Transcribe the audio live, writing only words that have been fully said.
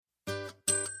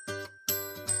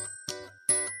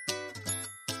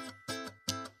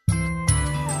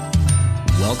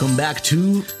Welcome back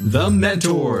to The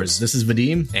Mentors. This is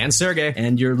Vadim and Sergey,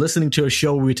 and you're listening to a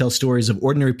show where we tell stories of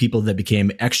ordinary people that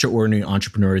became extraordinary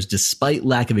entrepreneurs despite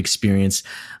lack of experience,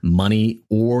 money,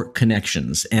 or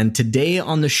connections. And today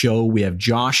on the show, we have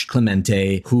Josh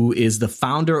Clemente, who is the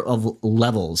founder of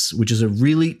Levels, which is a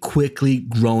really quickly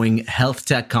growing health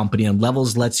tech company. And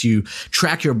Levels lets you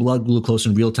track your blood glucose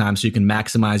in real time so you can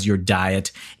maximize your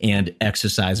diet and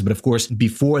exercise. But of course,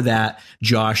 before that,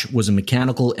 Josh was a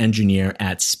mechanical engineer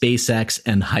at SpaceX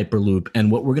and Hyperloop.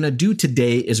 And what we're going to do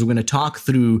today is we're going to talk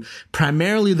through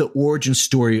primarily the origin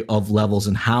story of Levels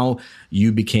and how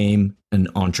you became an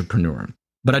entrepreneur.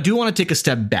 But I do want to take a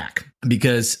step back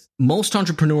because most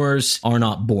entrepreneurs are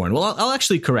not born. Well, I'll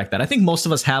actually correct that. I think most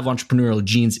of us have entrepreneurial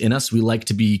genes in us. We like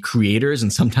to be creators,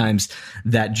 and sometimes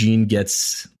that gene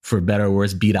gets, for better or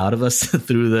worse, beat out of us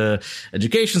through the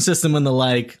education system and the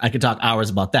like. I could talk hours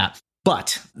about that.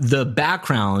 But the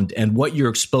background and what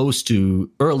you're exposed to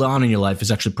early on in your life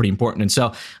is actually pretty important. And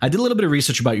so I did a little bit of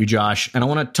research about you, Josh, and I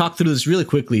want to talk through this really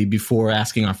quickly before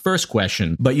asking our first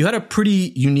question. But you had a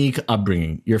pretty unique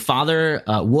upbringing. Your father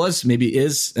maybe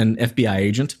is an FBI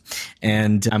agent,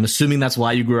 and I'm assuming that's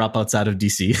why you grew up outside of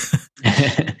DC.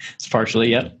 It's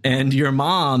partially, yep. And your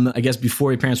mom, I guess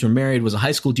before your parents were married, was a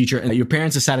high school teacher, and your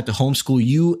parents decided to homeschool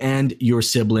you and your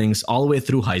siblings all the way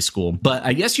through high school. But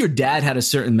I guess your dad had a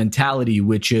certain mentality,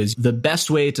 which is the best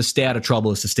way to stay out of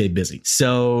trouble is to stay busy.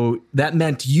 So that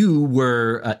meant you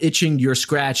were itching your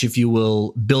scratch, if you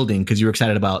will, building, because you were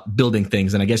excited about building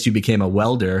things. And I guess you became a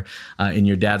welder in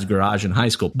your dad's garage in high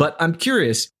school. But I'm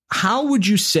curious, how would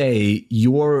you say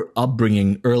your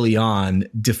upbringing early on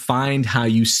defined how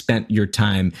you spent your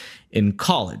time in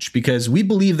college? Because we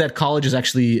believe that college is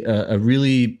actually a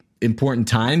really important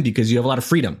time because you have a lot of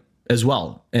freedom as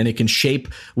well, and it can shape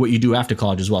what you do after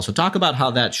college as well. So talk about how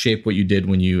that shaped what you did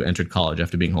when you entered college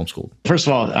after being homeschooled. First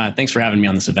of all, thanks for having me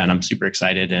on this event. I'm super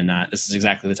excited. And this is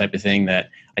exactly the type of thing that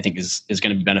I think is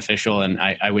going to be beneficial. And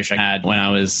I wish I had when I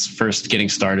was first getting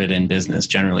started in business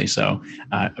generally. So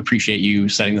appreciate you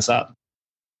setting this up.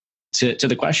 To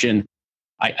the question,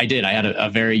 I did. I had a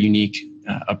very unique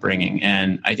upbringing.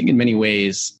 And I think in many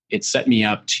ways, it set me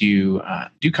up to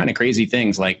do kind of crazy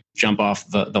things like jump off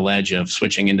the ledge of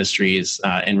switching industries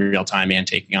in real time and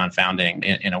taking on founding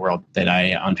in a world that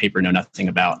I, on paper, know nothing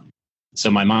about.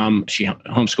 So my mom, she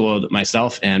homeschooled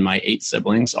myself and my 8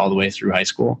 siblings all the way through high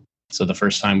school. So the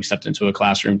first time we stepped into a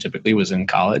classroom typically was in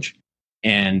college.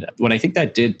 And what I think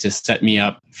that did to set me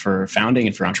up for founding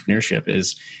and for entrepreneurship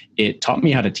is it taught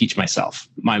me how to teach myself.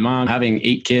 My mom, having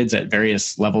 8 kids at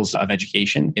various levels of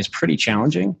education is pretty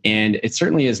challenging. And it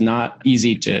certainly is not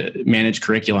easy to manage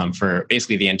curriculum for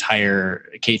basically the entire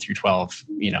K through 12,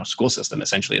 school system,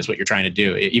 essentially, is what you're trying to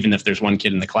do. Even if there's one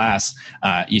kid in the class,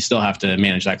 you still have to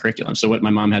manage that curriculum. So what my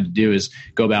mom had to do is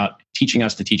go about teaching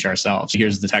us to teach ourselves.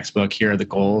 Here's the textbook. Here are the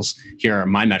goals. Here are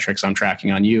my metrics I'm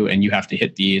tracking on you. And you have to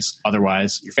hit these.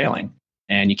 Otherwise, you're failing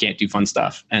and you can't do fun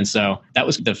stuff. And so that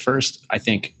was the first, I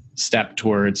think, step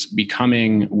towards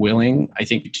becoming willing, I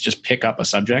think, to just pick up a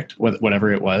subject,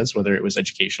 whatever it was, whether it was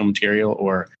educational material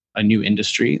or a new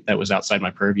industry that was outside my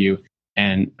purview,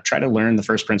 and try to learn the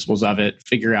first principles of it,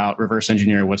 figure out, reverse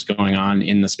engineer what's going on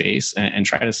in the space, and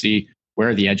try to see where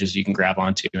are the edges you can grab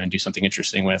onto and do something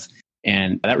interesting with.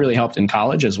 And that really helped in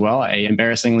college as well. I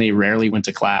embarrassingly rarely went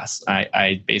to class.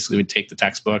 I basically would take the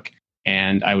textbook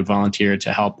and I would volunteer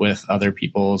to help with other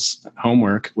people's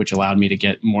homework, which allowed me to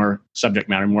get more subject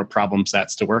matter, more problem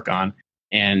sets to work on.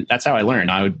 And that's how I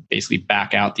learned. I would basically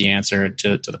back out the answer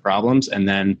to the problems and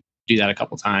then do that a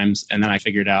couple times. And then I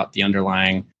figured out the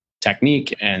underlying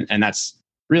technique. And that's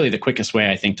really the quickest way,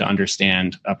 I think, to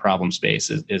understand a problem space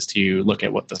is to look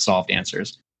at what the solved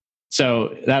answers.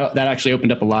 So that actually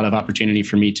opened up a lot of opportunity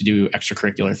for me to do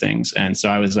extracurricular things. And so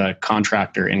I was a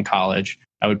contractor in college.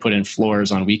 I would put in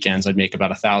floors on weekends. I'd make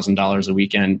about $1,000 a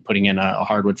weekend putting in a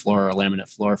hardwood floor or a laminate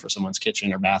floor for someone's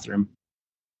kitchen or bathroom.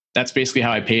 That's basically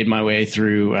how I paid my way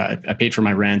through. I paid for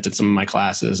my rent at some of my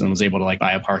classes and was able to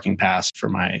buy a parking pass for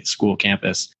my school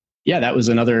campus. Yeah, that was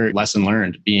another lesson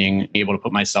learned, being able to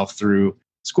put myself through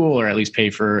school or at least pay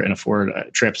for and afford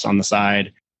trips on the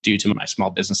side due to my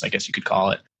small business, I guess you could call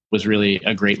it, was really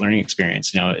a great learning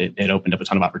experience. It opened up a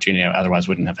ton of opportunity I otherwise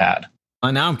wouldn't have had.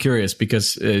 Now I'm curious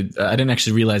because I didn't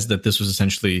actually realize that this was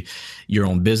essentially your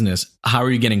own business. How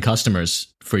are you getting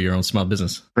customers for your own small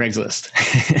business? Craigslist.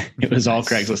 It was all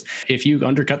Craigslist. If you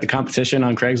undercut the competition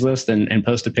on Craigslist and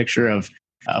post a picture of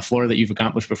a floor that you've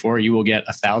accomplished before, you will get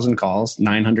 1,000 calls,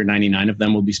 999 of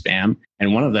them will be spam,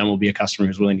 and one of them will be a customer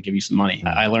who's willing to give you some money.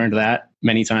 I learned that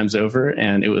many times over,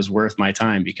 and it was worth my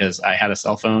time because I had a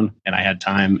cell phone and I had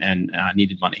time and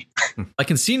needed money. I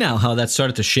can see now how that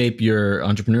started to shape your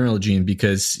entrepreneurial gene,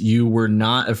 because you were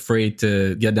not afraid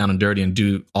to get down and dirty and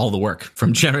do all the work,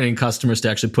 from generating customers to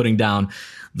actually putting down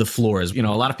the floors. You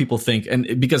know, a lot of people think,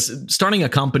 and because starting a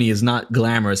company is not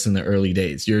glamorous in the early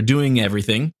days, you're doing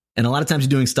everything. And a lot of times you're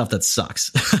doing stuff that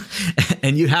sucks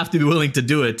and you have to be willing to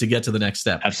do it to get to the next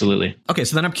step. Absolutely. Okay.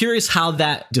 So then I'm curious how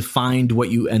that defined what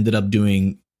you ended up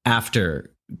doing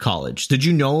after college. Did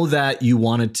you know that you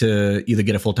wanted to either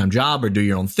get a full-time job or do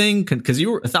your own thing? Because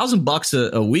you were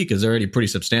 $1,000 a week is already pretty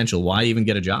substantial. Why even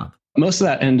get a job? Most of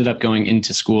that ended up going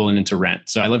into school and into rent.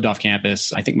 So I lived off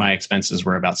campus. I think my expenses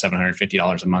were about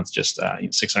 $750 a month. Just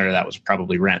 600 of that was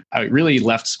probably rent. I really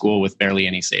left school with barely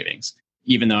any savings.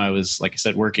 Even though I was, like I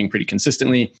said, working pretty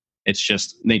consistently, it's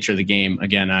just nature of the game.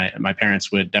 Again, my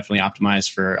parents would definitely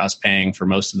optimize for us paying for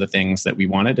most of the things that we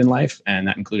wanted in life, and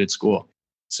that included school.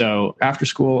 So after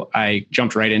school, I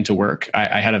jumped right into work.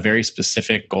 I had a very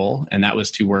specific goal, and that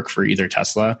was to work for either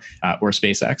Tesla or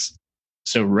SpaceX.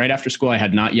 So right after school, I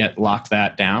had not yet locked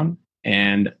that down,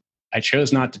 and I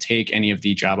chose not to take any of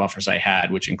the job offers I had,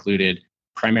 which included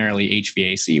primarily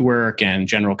HVAC work and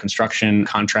general construction,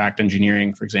 contract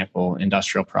engineering, for example,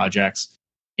 industrial projects.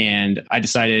 And I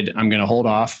decided I'm going to hold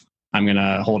off. I'm going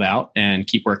to hold out and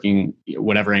keep working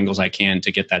whatever angles I can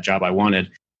to get that job I wanted.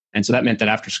 And so that meant that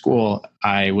after school,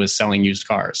 I was selling used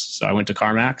cars. So I went to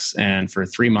CarMax, and for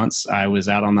 3 months, I was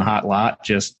out on the hot lot,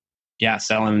 just,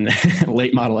 selling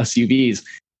late model SUVs.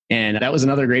 And that was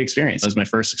another great experience. It was my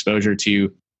first exposure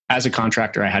to, as a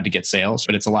contractor, I had to get sales,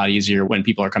 but it's a lot easier when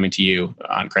people are coming to you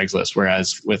on Craigslist.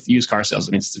 Whereas with used car sales,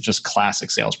 I mean, it's just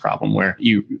classic sales problem where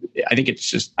I think it's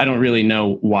just, I don't really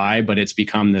know why, but it's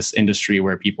become this industry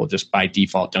where people just by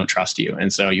default don't trust you.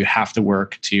 And so you have to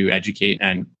work to educate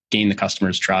and gain the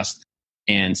customer's trust.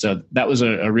 And so that was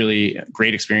a really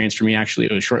great experience for me. Actually,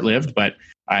 it was short-lived, but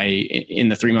in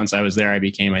the 3 months I was there, I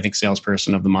became, I think,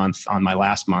 salesperson of the month on my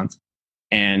last month.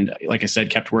 And like I said,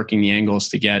 kept working the angles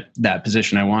to get that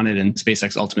position I wanted. And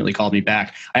SpaceX ultimately called me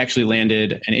back. I actually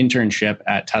landed an internship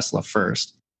at Tesla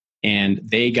first, and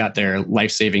they got their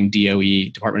life-saving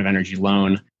DOE, Department of Energy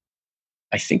loan,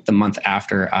 I think the month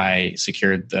after I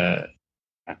secured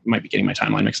I might be getting my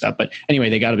timeline mixed up. But anyway,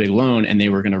 they got a big loan and they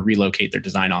were going to relocate their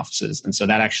design offices. And so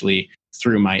that actually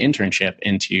threw my internship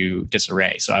into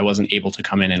disarray. So I wasn't able to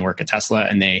come in and work at Tesla,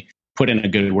 and they put in a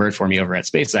good word for me over at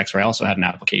SpaceX, where I also had an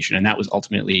application. And that was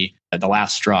ultimately the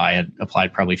last straw. I had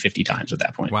applied probably 50 times at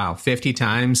that point. Wow. 50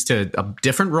 times to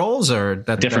different roles or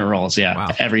different roles. Yeah.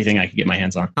 Wow. Everything I could get my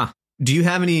hands on. Huh. Do you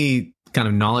have any kind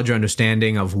of knowledge or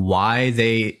understanding of why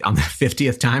they, on the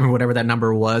 50th time or whatever that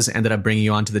number was, ended up bringing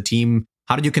you onto the team?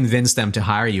 How did you convince them to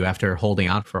hire you after holding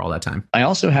out for all that time? I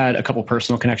also had a couple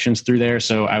personal connections through there.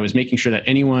 So I was making sure that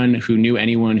anyone who knew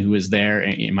anyone who was there,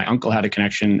 and my uncle had a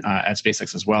connection at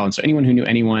SpaceX as well. And so anyone who knew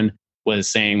anyone was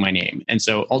saying my name. And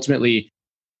so ultimately,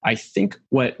 I think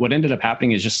what ended up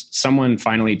happening is just someone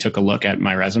finally took a look at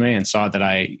my resume and saw that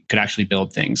I could actually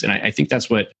build things. And I think that's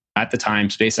what, at the time,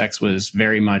 SpaceX was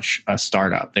very much a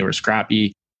startup. They were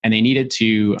scrappy and they needed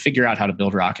to figure out how to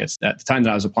build rockets. At the time that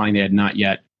I was applying, they had not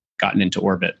yet gotten into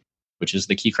orbit, which is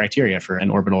the key criteria for an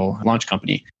orbital launch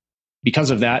company. Because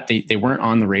of that, they weren't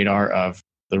on the radar of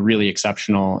the really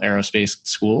exceptional aerospace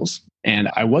schools. And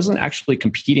I wasn't actually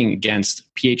competing against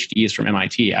PhDs from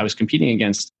MIT. I was competing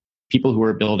against people who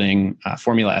were building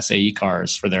Formula SAE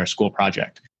cars for their school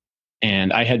project.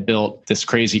 And I had built this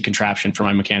crazy contraption for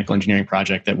my mechanical engineering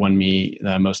project that won me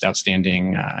the most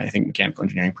outstanding, I think, mechanical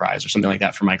engineering prize or something like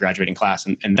that for my graduating class.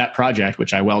 And that project,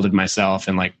 which I welded myself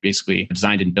and basically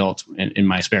designed and built in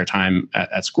my spare time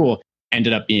at school,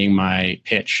 ended up being my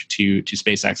pitch to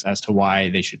SpaceX as to why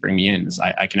they should bring me in. Is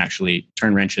I can actually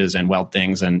turn wrenches and weld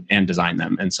things and design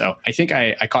them. And so I think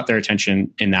I caught their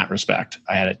attention in that respect.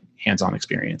 I had a hands-on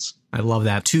experience. I love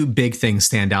that. Two big things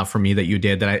stand out for me that you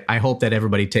did that I hope that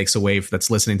everybody takes away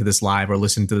that's listening to this live or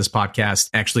listening to this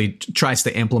podcast actually tries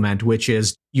to implement, which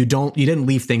is you didn't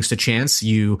leave things to chance.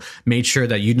 You made sure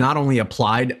that you not only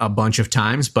applied a bunch of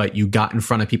times, but you got in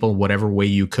front of people whatever way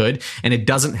you could. And it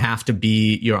doesn't have to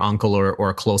be your uncle or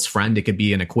a close friend. It could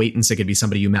be an acquaintance. It could be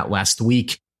somebody you met last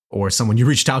week or someone you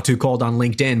reached out to, called on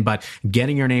LinkedIn. But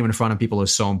getting your name in front of people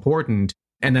is so important.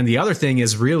 And then the other thing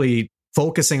is really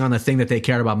focusing on the thing that they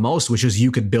cared about most, which is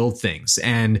you could build things,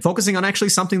 and focusing on actually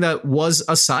something that was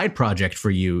a side project for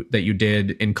you that you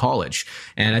did in college.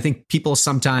 And I think people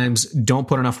sometimes don't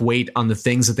put enough weight on the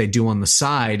things that they do on the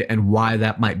side and why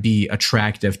that might be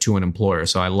attractive to an employer.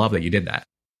 So I love that you did that.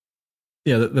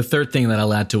 Yeah, the third thing that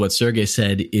I'll add to what Sergey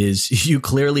said is you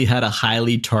clearly had a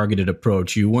highly targeted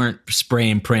approach. You weren't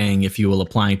spraying and praying, if you will,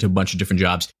 applying to a bunch of different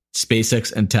jobs.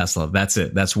 SpaceX and Tesla. That's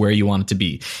it. That's where you want it to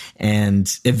be.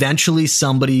 And eventually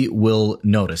somebody will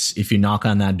notice if you knock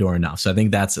on that door enough. So I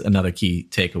think that's another key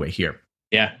takeaway here.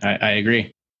 Yeah, I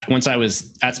agree. Once I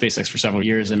was at SpaceX for several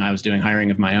years and I was doing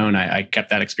hiring of my own, I kept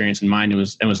that experience in mind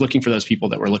and was looking for those people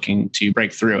that were looking to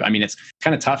break through. I mean, it's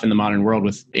kind of tough in the modern world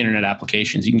with internet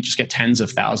applications. You can just get tens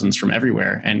of thousands from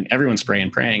everywhere and everyone's spraying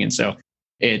and praying. And so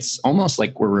it's almost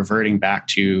like we're reverting back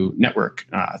to network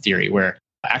theory, where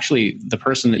actually the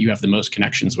person that you have the most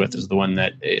connections with is the one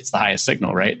that it's the highest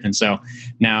signal, right? And so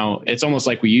now it's almost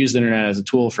like we used the internet as a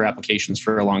tool for applications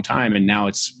for a long time, and now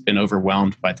it's been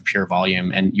overwhelmed by the pure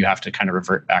volume, and you have to kind of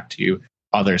revert back to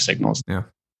other signals. Yeah.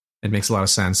 It makes a lot of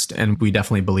sense. And we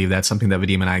definitely believe that's something that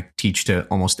Vadim and I teach to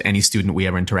almost any student we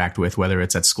ever interact with, whether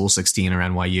it's at School 16 or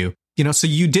NYU. You know, so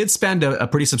you did spend a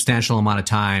pretty substantial amount of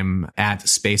time at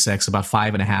SpaceX, about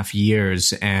 5.5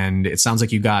 years. And it sounds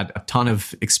like you got a ton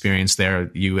of experience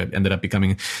there. You ended up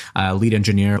becoming lead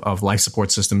engineer of life support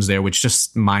systems there, which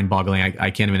just mind boggling.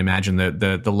 I can't even imagine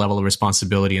the level of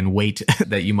responsibility and weight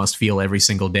that you must feel every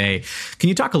single day. Can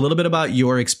you talk a little bit about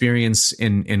your experience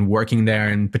in working there,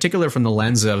 in particular from the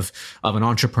lens of an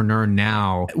entrepreneur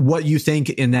now? What you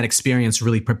think in that experience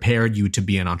really prepared you to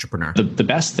be an entrepreneur? The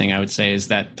best thing I would say is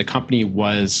that the company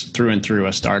was through and through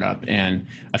a startup. And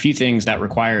a few things that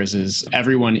requires is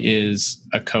everyone is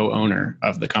a co-owner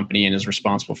of the company and is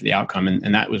responsible for the outcome.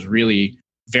 And that was really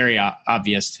very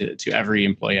obvious to every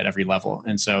employee at every level.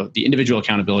 And so the individual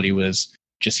accountability was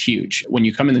just huge. When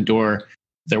you come in the door,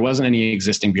 there wasn't any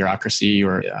existing bureaucracy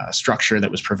or structure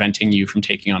that was preventing you from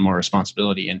taking on more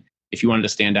responsibility. And if you wanted to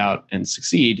stand out and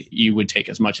succeed, you would take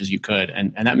as much as you could.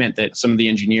 And that meant that some of the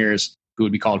engineers who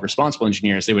would be called responsible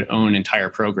engineers, they would own entire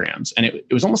programs. And it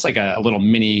was almost like a little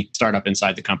mini startup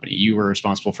inside the company. You were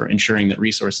responsible for ensuring that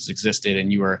resources existed,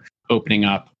 and you were opening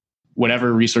up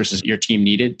whatever resources your team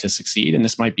needed to succeed. And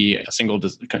this might be a single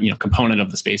component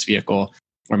of the space vehicle,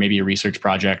 or maybe a research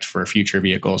project for future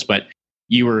vehicles. But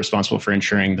you were responsible for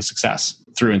ensuring the success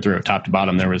through and through, top to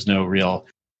bottom. There was no real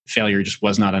failure, just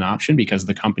was not an option, because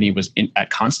the company was at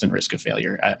constant risk of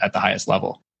failure at the highest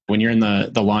level. When you're in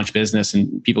the launch business,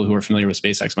 and people who are familiar with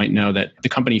SpaceX might know that the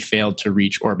company failed to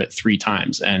reach orbit 3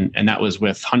 times. And that was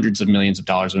with hundreds of millions of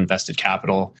dollars of invested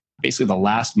capital. Basically, the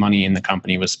last money in the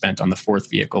company was spent on the 4th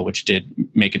vehicle, which did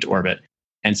make it to orbit.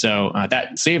 And so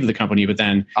that saved the company. But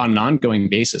then on an ongoing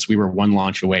basis, we were 1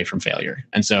 launch away from failure.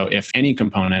 And so if any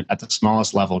component at the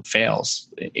smallest level fails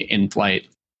in flight,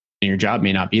 your job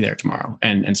may not be there tomorrow.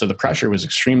 And so the pressure was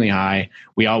extremely high.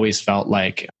 We always felt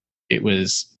like it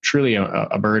was truly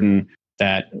a burden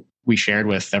that we shared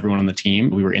with everyone on the team.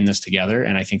 We were in this together.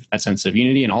 And I think that sense of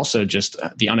unity, and also just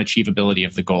the unachievability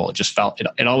of the goal,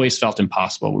 it always felt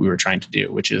impossible what we were trying to do,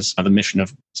 which is the mission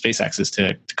of SpaceX is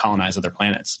to colonize other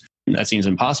planets. And that seems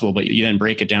impossible, but you then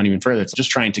break it down even further. It's just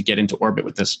trying to get into orbit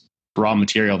with this raw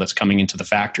material that's coming into the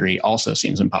factory also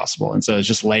seems impossible. And so it's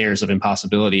just layers of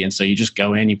impossibility. And so you just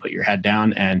go in, you put your head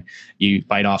down, and you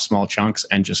bite off small chunks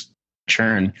and just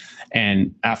churn.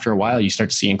 And after a while, you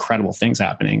start to see incredible things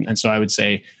happening. And so I would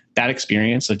say that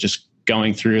experience of just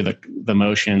going through the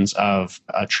motions of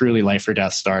a truly life or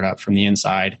death startup from the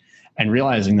inside, and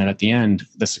realizing that at the end,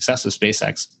 the success of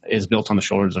SpaceX is built on the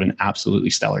shoulders of an absolutely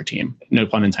stellar team. No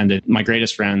pun intended. Many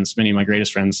of my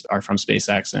greatest friends are from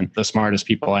SpaceX, and the smartest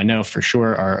people I know for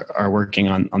sure are working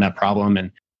on that problem.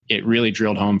 And it really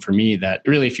drilled home for me that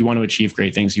really, if you want to achieve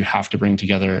great things, you have to bring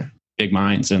together big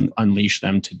minds and unleash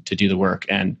them to do the work.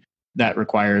 And that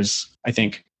requires, I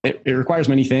think, it requires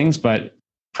many things, but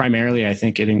primarily, I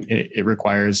think it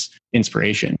requires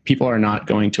inspiration. People are not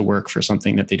going to work for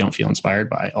something that they don't feel inspired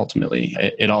by. Ultimately,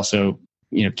 it also,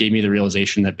 gave me the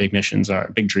realization that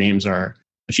big dreams are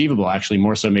achievable, actually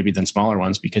more so maybe than smaller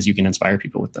ones, because you can inspire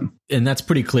people with them. And that's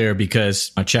pretty clear,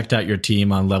 because I checked out your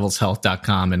team on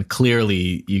levelshealth.com, and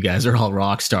clearly you guys are all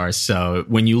rock stars. So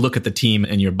when you look at the team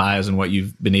and your bios and what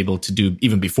you've been able to do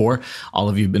even before, all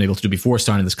of you've been able to do before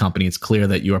starting this company, it's clear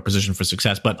that you are positioned for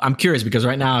success. But I'm curious, because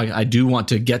right now I do want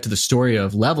to get to the story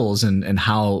of Levels and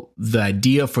how the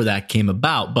idea for that came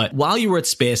about. But while you were at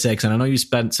SpaceX, and I know you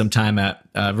spent some time at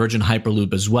Virgin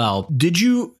Hyperloop as well, did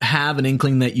you have an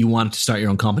inkling that you wanted to start your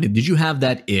own company? Did you have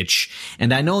that itch?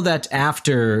 And I know that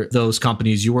after those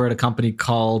companies, you were at a company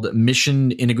called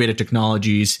Mission Integrated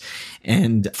Technologies.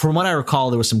 And from what I recall,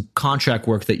 there was some contract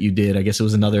work that you did. I guess it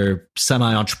was another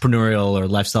semi-entrepreneurial or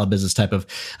lifestyle business type of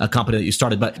company that you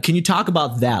started. But can you talk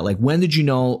about that? Like, when did you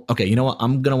know, okay, you know what,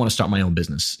 I'm going to want to start my own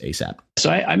business ASAP? So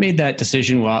I made that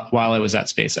decision while I was at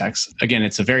SpaceX. Again,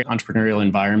 it's a very entrepreneurial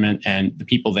environment, and the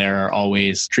people there are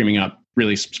always dreaming up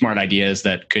really smart ideas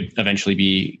that could eventually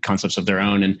be concepts of their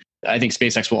own. And I think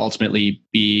SpaceX will ultimately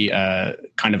be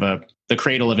the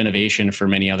cradle of innovation for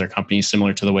many other companies,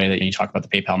 similar to the way that you talk about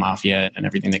the PayPal mafia and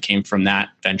everything that came from that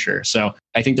venture. So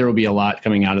I think there will be a lot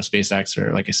coming out of SpaceX,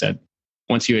 or like I said,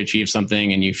 once you achieve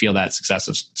something and you feel that success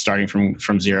of starting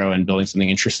from zero and building something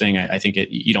interesting, I think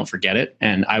you don't forget it.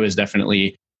 And I was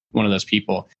definitely one of those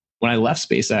people. When I left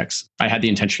SpaceX, I had the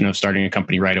intention of starting a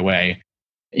company right away.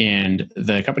 And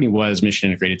the company was Mission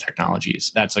Integrated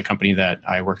Technologies. That's a company that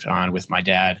I worked on with my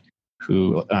dad,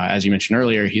 who, as you mentioned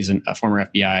earlier, he's a former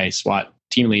FBI SWAT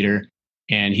team leader.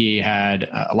 And he had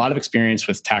a lot of experience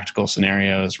with tactical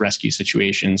scenarios, rescue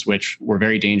situations, which were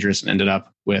very dangerous and ended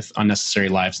up with unnecessary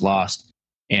lives lost.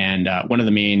 And one of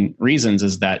the main reasons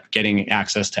is that getting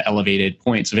access to elevated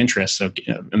points of interest. So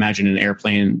imagine an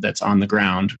airplane that's on the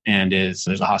ground and there's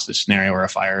a hostage scenario or a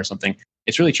fire or something.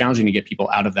 It's really challenging to get people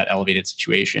out of that elevated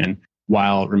situation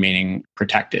while remaining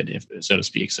protected, so to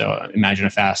speak. So imagine a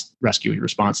fast rescue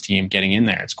response team getting in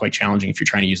there. It's quite challenging if you're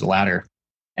trying to use a ladder.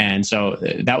 And so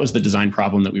that was the design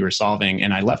problem that we were solving.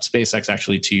 And I left SpaceX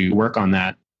actually to work on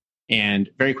that, and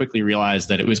very quickly realized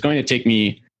that it was going to take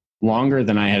me longer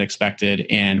than I had expected,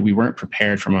 and we weren't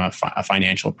prepared from a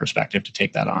financial perspective to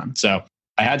take that on. So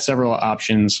I had several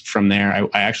options from there.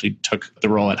 I actually took the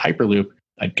role at Hyperloop.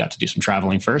 I got to do some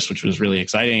traveling first, which was really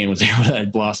exciting, and was able to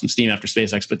blow off some steam after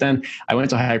SpaceX. But then I went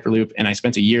to Hyperloop and I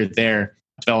spent a year there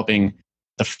developing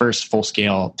the first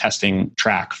full-scale testing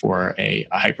track for a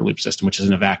Hyperloop system, which is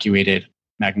an evacuated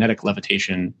magnetic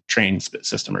levitation train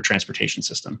system or transportation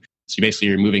system. So basically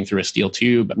you're moving through a steel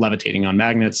tube, levitating on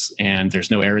magnets, and there's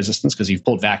no air resistance because you've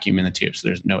pulled vacuum in the tube. So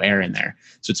there's no air in there.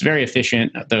 So it's very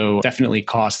efficient, though definitely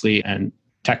costly and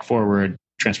tech forward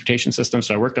transportation system.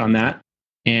 So I worked on that.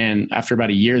 And after about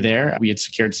a year there, we had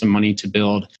secured some money to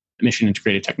build Mission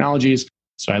Integrated Technologies.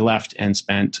 So I left and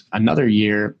spent another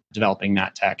year developing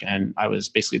that tech. And I was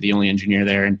basically the only engineer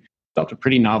there and developed a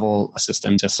pretty novel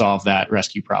system to solve that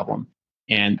rescue problem.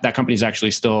 And that company is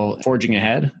actually still forging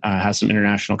ahead, has some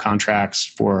international contracts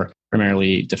for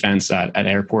primarily defense at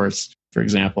airports, for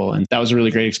example. And that was a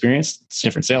really great experience. It's a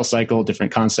different sales cycle,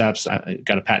 different concepts. I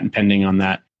got a patent pending on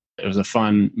that. It was a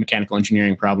fun mechanical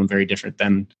engineering problem, very different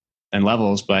than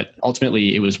Levels. But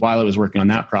ultimately, it was while I was working on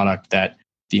that product that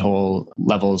the whole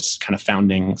Levels kind of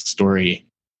founding story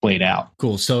played out.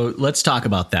 Cool. So let's talk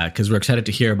about that, because we're excited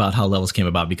to hear about how Levels came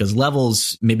about, because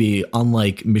Levels, maybe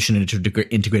unlike Mission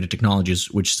Integrated Technologies,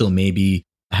 which still maybe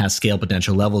has scale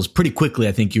potential, Levels pretty quickly,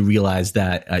 I think you realize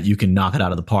that you can knock it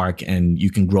out of the park and you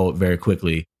can grow it very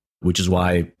quickly, which is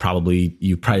why probably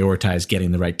you prioritize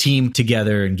getting the right team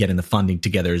together and getting the funding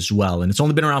together as well. And it's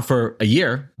only been around for a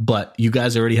year, but you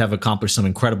guys already have accomplished some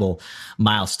incredible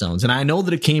milestones. And I know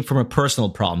that it came from a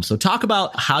personal problem. So talk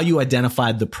about how you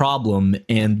identified the problem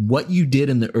and what you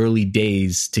did in the early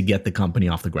days to get the company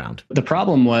off the ground. The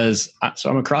problem was,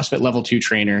 so I'm a CrossFit level 2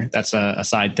 trainer. That's a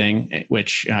side thing,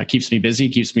 which keeps me busy,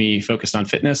 keeps me focused on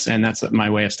fitness. And that's my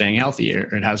way of staying healthy.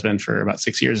 It has been for about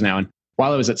 6 years now. And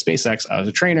while I was at SpaceX, I was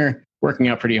a trainer, working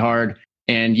out pretty hard,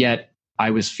 and yet I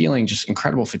was feeling just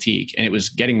incredible fatigue, and it was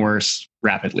getting worse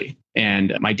rapidly.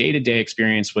 And my day-to-day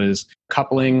experience was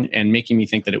coupling and making me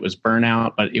think that it was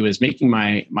burnout, but it was making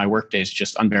my work days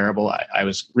just unbearable. I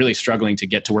was really struggling to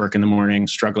get to work in the morning,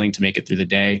 struggling to make it through the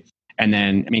day, and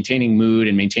then maintaining mood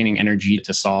and maintaining energy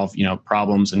to solve,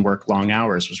 problems and work long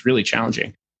hours was really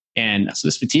challenging. And so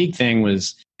this fatigue thing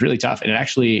was really tough. And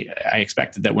I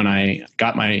expected that when I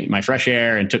got my fresh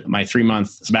air and took my 3-month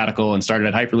sabbatical and started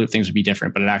at Hyperloop, things would be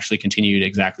different, but it actually continued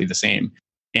exactly the same.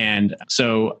 And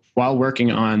so while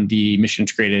working on the Mission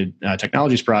Integrated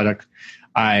Technologies product,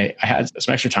 I had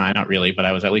some extra time, not really, but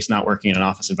I was at least not working in an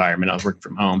office environment. I was working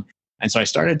from home. And so I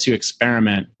started to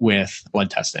experiment with blood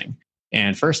testing.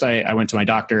 And first I went to my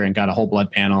doctor and got a whole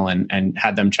blood panel and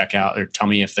had them check out or tell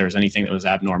me if there was anything that was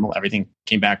abnormal. Everything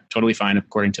came back totally fine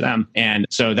according to them. And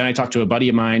so then I talked to a buddy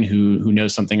of mine who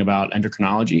knows something about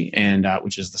endocrinology, and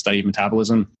which is the study of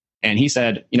metabolism. And he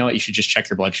said, you know what, you should just check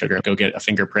your blood sugar. Go get a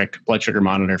finger prick blood sugar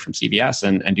monitor from CVS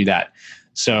and do that.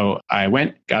 So I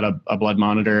went, got a blood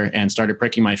monitor and started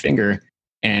pricking my finger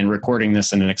and recording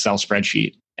this in an Excel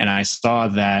spreadsheet. And I saw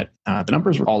that the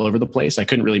numbers were all over the place. I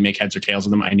couldn't really make heads or tails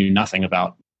of them. I knew nothing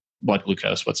about blood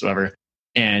glucose whatsoever.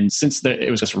 And since it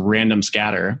was just random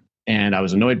scatter, and I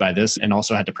was annoyed by this and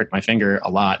also had to prick my finger a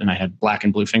lot, and I had black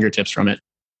and blue fingertips from it,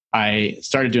 I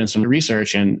started doing some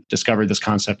research and discovered this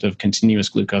concept of continuous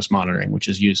glucose monitoring, which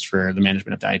is used for the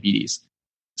management of diabetes.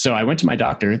 So I went to my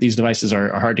doctor. These devices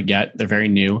are hard to get. They're very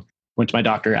new. Went to my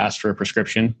doctor, asked for a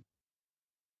prescription.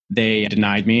 they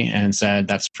denied me and said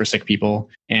that's for sick people.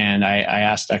 And I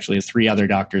asked actually 3 other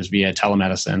doctors via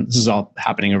telemedicine. This is all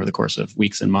happening over the course of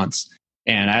weeks and months.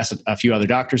 And I asked a few other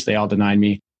doctors, they all denied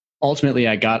me. Ultimately,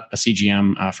 I got a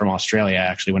CGM from Australia,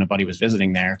 actually, when a buddy was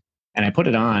visiting there. And I put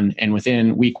it on, and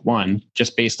within week 1,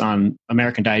 just based on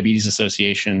American Diabetes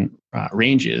Association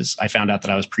ranges, I found out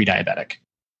that I was pre-diabetic.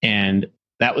 And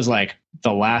that was like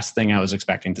the last thing I was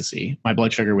expecting to see. My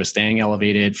blood sugar was staying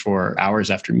elevated for hours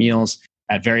after meals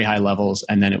at very high levels,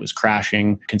 and then it was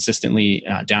crashing consistently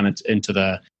down into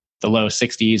the low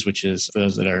 60s, which is for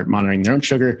those that are monitoring their own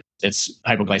sugar. It's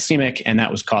hypoglycemic, and that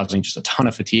was causing just a ton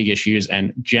of fatigue issues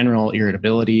and general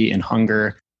irritability and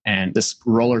hunger and this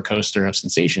roller coaster of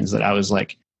sensations that I was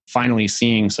like finally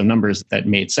seeing some numbers that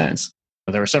made sense.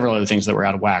 But there were several other things that were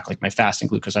out of whack, like my fasting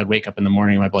glucose. I'd wake up in the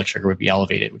morning, my blood sugar would be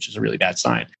elevated, which is a really bad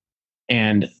sign.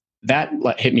 And that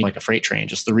hit me like a freight train,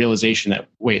 just the realization that,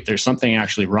 wait, there's something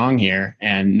actually wrong here.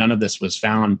 And none of this was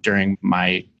found during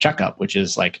my checkup, which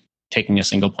is like taking a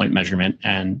single point measurement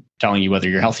and telling you whether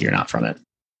you're healthy or not from it.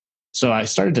 So I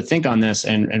started to think on this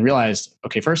and realized,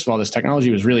 okay, first of all, this technology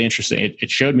was really interesting.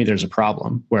 It showed me there's a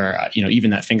problem where, even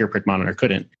that finger prick monitor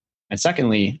couldn't. And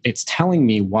secondly, it's telling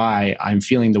me why I'm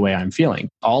feeling the way I'm feeling.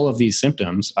 All of these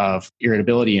symptoms of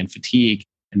irritability and fatigue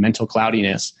and mental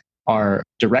cloudiness are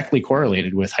directly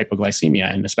correlated with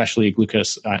hypoglycemia and especially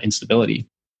glucose instability.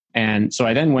 And so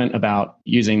I then went about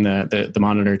using the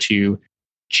monitor to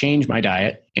change my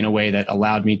diet in a way that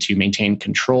allowed me to maintain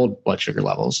controlled blood sugar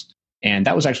levels. And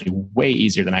that was actually way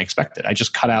easier than I expected. I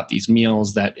just cut out these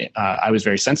meals that I was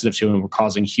very sensitive to and were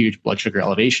causing huge blood sugar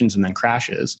elevations and then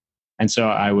crashes. And so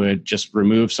I would just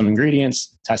remove some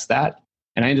ingredients, test that.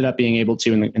 And I ended up being able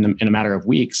to, in a matter of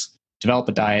weeks, develop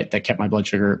a diet that kept my blood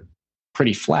sugar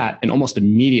pretty flat and almost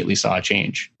immediately saw a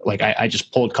change. Like I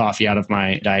just pulled coffee out of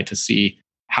my diet to see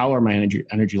how are my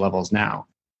energy levels now.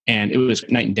 And it was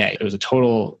night and day. It was a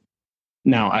total,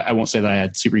 now I won't say that I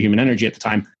had superhuman energy at the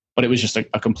time, but it was just a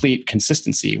complete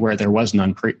consistency where there was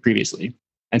none previously.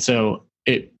 And so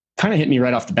it kind of hit me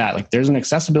right off the bat. Like there's an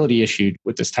accessibility issue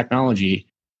with this technology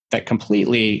that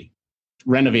completely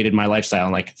renovated my lifestyle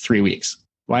in like 3 weeks.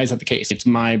 Why is that the case? It's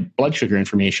my blood sugar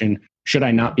information. Should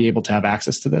I not be able to have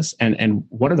access to this? And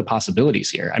what are the possibilities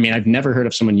here? I mean, I've never heard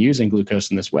of someone using glucose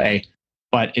in this way,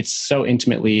 but it's so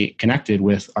intimately connected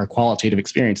with our qualitative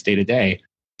experience day to day.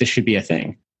 This should be a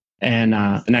thing. And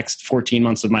the next 14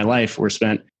 months of my life were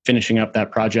spent finishing up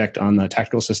that project on the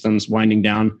tactical systems, winding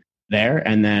down there,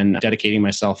 and then dedicating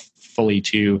myself fully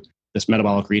to this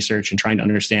metabolic research and trying to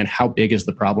understand how big is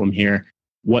the problem here,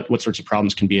 what sorts of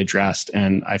problems can be addressed.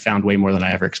 And I found way more than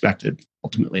I ever expected,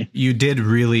 ultimately. You did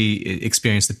really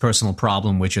experience the personal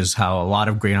problem, which is how a lot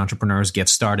of great entrepreneurs get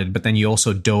started. But then you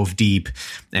also dove deep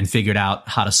and figured out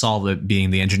how to solve it,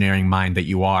 being the engineering mind that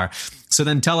you are. So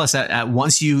then tell us,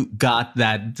 once you got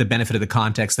the benefit of the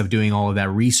context of doing all of that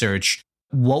research,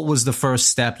 what was the first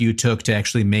step you took to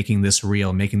actually making this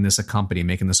real, making this a company,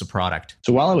 making this a product?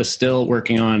 So while I was still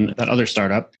working on that other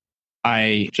startup,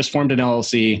 I just formed an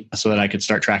LLC so that I could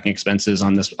start tracking expenses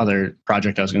on this other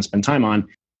project I was going to spend time on.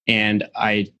 And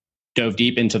I dove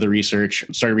deep into the research,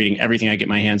 started reading everything I get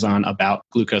my hands on about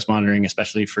glucose monitoring,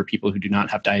 especially for people who do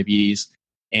not have diabetes,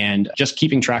 and just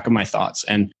keeping track of my thoughts.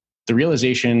 And the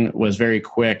realization was very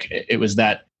quick. It was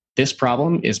that this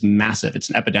problem is massive. It's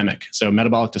an epidemic. So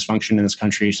metabolic dysfunction in this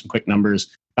country, some quick numbers,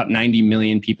 about 90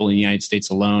 million people in the United States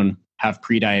alone have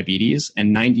prediabetes,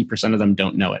 and 90% of them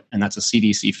don't know it. And that's a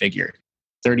CDC figure.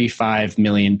 35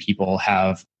 million people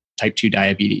have type 2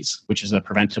 diabetes, which is a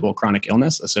preventable chronic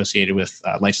illness associated with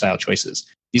lifestyle choices.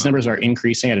 These numbers are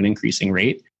increasing at an increasing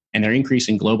rate, and they're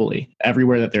increasing globally.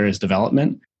 Everywhere that there is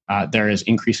development, there is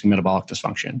increasing metabolic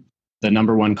dysfunction. The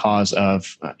number one cause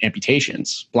of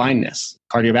amputations, blindness,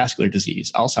 cardiovascular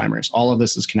disease, Alzheimer's, all of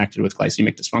this is connected with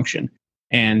glycemic dysfunction.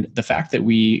 And the fact that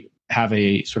we have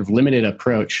a sort of limited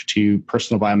approach to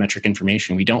personal biometric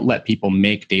information, we don't let people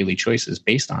make daily choices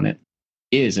based on it,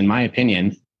 is, in my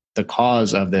opinion, the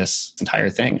cause of this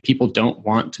entire thing. People don't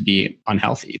want to be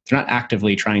unhealthy. They're not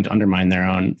actively trying to undermine their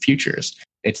own futures.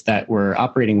 It's that we're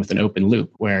operating with an open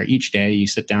loop where each day you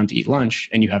sit down to eat lunch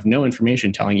and you have no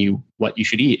information telling you what you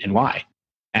should eat and why.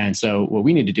 And so what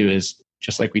we need to do is,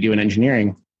 just like we do in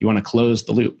engineering, you want to close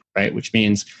the loop, right? Which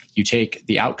means you take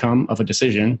the outcome of a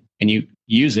decision and you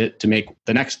use it to make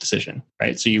the next decision,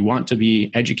 right? So you want to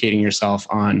be educating yourself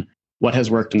on what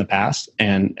has worked in the past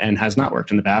and has not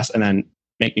worked in the past, and then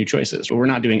make new choices. But we're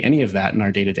not doing any of that in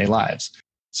our day-to-day lives.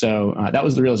 So that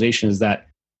was the realization, is that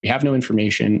we have no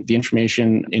information. The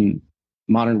information in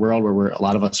modern world where a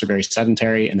lot of us are very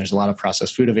sedentary and there's a lot of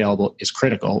processed food available is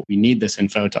critical. We need this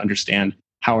info to understand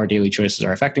how our daily choices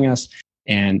are affecting us.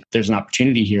 And there's an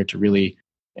opportunity here to really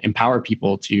empower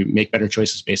people to make better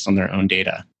choices based on their own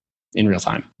data in real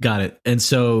time. Got it. And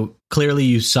so clearly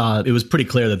you saw, it was pretty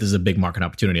clear that this is a big market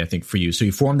opportunity, I think, for you. So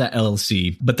you formed that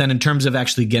LLC, but then in terms of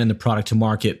actually getting the product to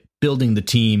market, building the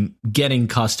team, getting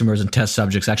customers and test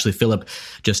subjects. Actually, Philip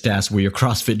just asked, were your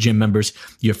CrossFit gym members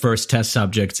your first test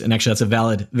subjects? And actually, that's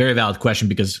a very valid question,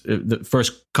 because the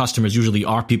first customers usually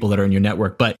are people that are in your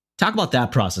network. But talk about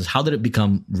that process. How did it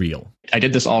become real? I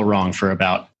did this all wrong for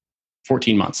about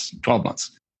 14 months, 12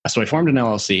 months. So I formed an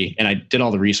LLC and I did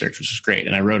all the research, which was great.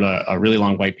 And I wrote a really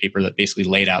long white paper that basically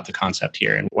laid out the concept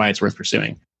here and why it's worth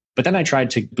pursuing. But then I tried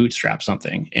to bootstrap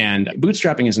something. And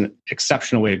bootstrapping is an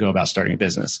exceptional way to go about starting a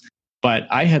business. But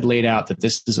I had laid out that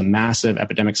this is a massive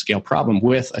epidemic scale problem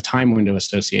with a time window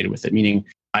associated with it, meaning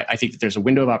I think that there's a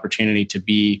window of opportunity to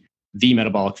be the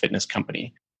metabolic fitness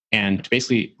company and to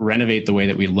basically renovate the way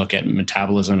that we look at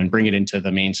metabolism and bring it into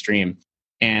the mainstream.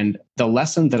 And the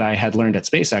lesson that I had learned at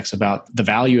SpaceX about the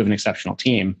value of an exceptional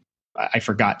team, I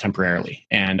forgot temporarily.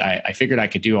 And I figured I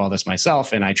could do all this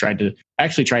myself. And I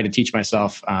actually tried to teach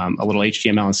myself a little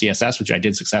HTML and CSS, which I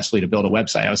did successfully to build a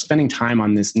website. I was spending time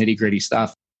on this nitty gritty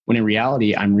stuff, when in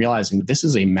reality, I'm realizing this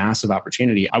is a massive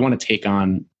opportunity. I want to take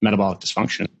on metabolic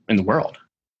dysfunction in the world.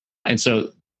 And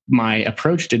so my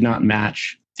approach did not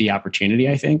match the opportunity,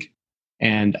 I think.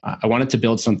 And I wanted to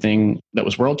build something that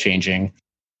was world changing.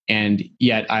 And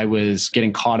yet I was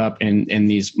getting caught up in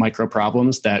these micro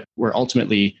problems that were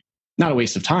ultimately not a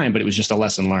waste of time, but it was just a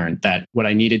lesson learned that what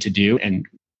I needed to do, and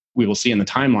we will see in the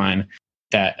timeline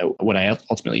that what I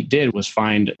ultimately did was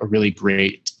find a really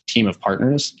great team of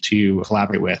partners to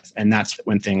collaborate with. And that's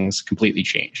when things completely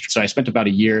changed. So I spent about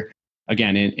a year,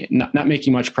 again, in not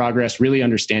making much progress, really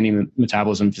understanding the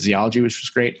metabolism and physiology, which was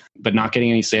great, but not getting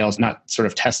any sales, not sort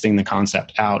of testing the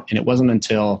concept out. And it wasn't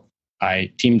until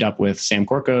I teamed up with Sam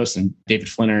Korkos and David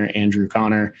Flinner, Andrew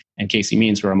Connor, and Casey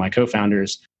Means, who are my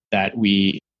co-founders, that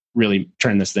we really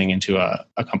turned this thing into a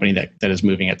company that is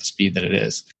moving at the speed that it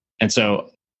is. And so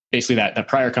basically that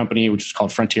prior company, which is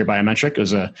called Frontier Biometric,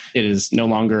 it is no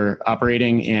longer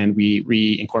operating, and we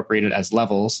reincorporated as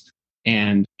Levels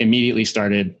and immediately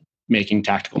started making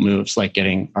tactical moves like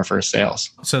getting our first sales.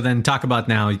 So then talk about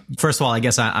now, first of all, I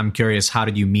guess I'm curious, how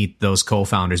did you meet those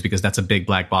co-founders? Because that's a big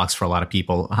black box for a lot of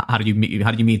people. How did you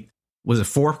meet? Was it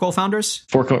 4 co-founders?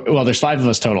 Well, there's 5 of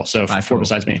us total. So 4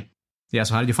 besides me. Yeah.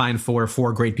 So how did you find four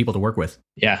great people to work with?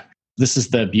 Yeah. This is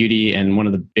the beauty, and one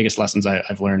of the biggest lessons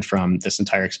I've learned from this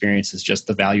entire experience is just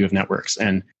the value of networks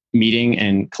and meeting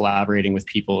and collaborating with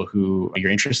people who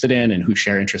you're interested in and who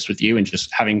share interests with you, and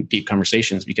just having deep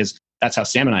conversations, because that's how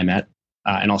Sam and I met,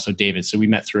 and also David. So we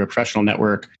met through a professional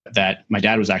network that my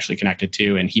dad was actually connected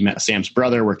to, and he met Sam's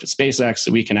brother, worked at SpaceX.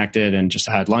 So we connected and just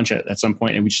had lunch at some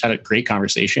point, and we just had a great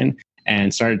conversation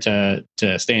and started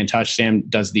to stay in touch. Sam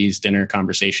does these dinner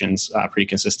conversations pretty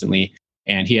consistently,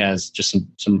 and he has just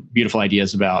some beautiful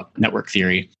ideas about network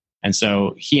theory. And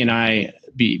so he and I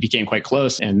became quite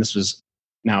close, and this was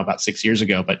now about 6 years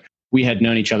ago, but we had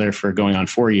known each other for going on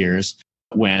 4 years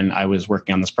when I was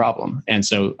working on this problem. And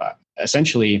so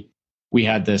essentially, we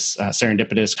had this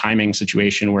serendipitous timing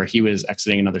situation where he was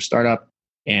exiting another startup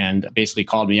and basically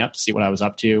called me up to see what I was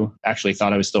up to. Actually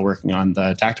thought I was still working on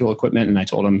the tactical equipment, and I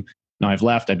told him, no, I've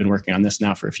left. I've been working on this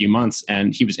now for a few months.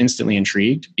 And he was instantly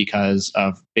intrigued because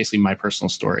of basically my personal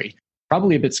story.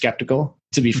 Probably a bit skeptical,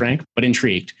 to be frank, but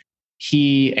intrigued.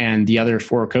 He and the other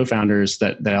 4 co-founders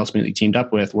that I ultimately teamed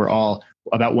up with were all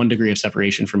about 1 degree of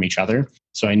separation from each other.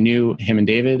 So I knew him and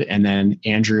David, and then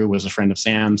Andrew was a friend of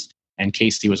Sam's, and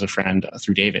Casey was a friend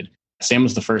through David. Sam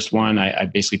was the first one. I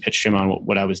basically pitched him on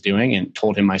what I was doing and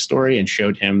told him my story and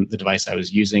showed him the device I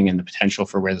was using and the potential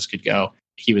for where this could go.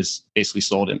 He was basically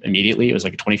sold immediately. It was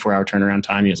like a 24-hour turnaround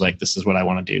time. He was like, this is what I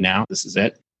want to do now. This is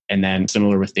it. And then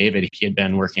similar with David, he had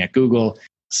been working at Google.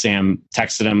 Sam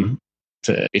texted him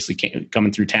to basically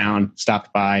coming through town,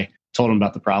 stopped by, told him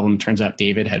about the problem. Turns out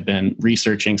David had been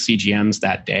researching CGMs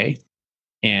that day.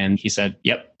 And he said,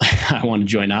 yep, I want to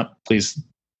join up. Please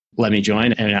let me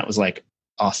join. And that was like,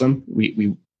 awesome.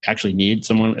 We actually need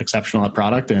someone exceptional at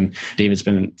product. And David's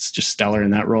been just stellar in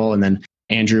that role. And then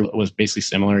Andrew was basically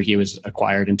similar. He was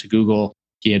acquired into Google.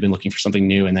 He had been looking for something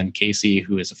new. And then Casey,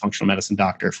 who is a functional medicine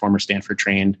doctor, former Stanford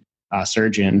trained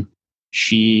surgeon,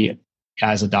 she,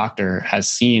 as a doctor, has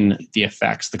seen the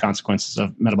effects, the consequences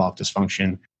of metabolic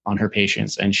dysfunction on her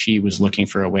patients. And she was looking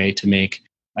for a way to make,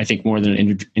 I think, more than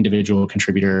an individual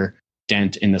contributor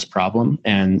dent in this problem.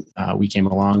 And we came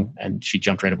along and she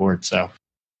jumped right aboard. So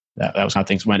that was how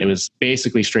things went. It was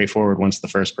basically straightforward. Once the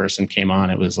first person came on,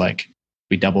 it was like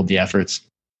we doubled the efforts.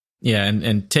 Yeah,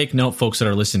 and take note, folks that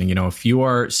are listening, if you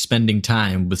are spending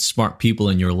time with smart people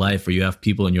in your life, or you have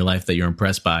people in your life that you're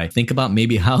impressed by, think about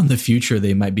maybe how in the future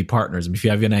they might be partners. If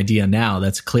you have an idea now,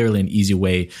 that's clearly an easy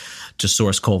way to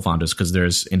source co-founders because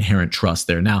there's inherent trust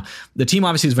there. Now, the team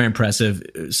obviously is very impressive.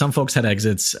 Some folks had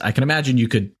exits. I can imagine you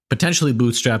could potentially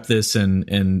bootstrap this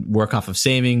and work off of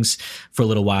savings for a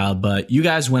little while, but you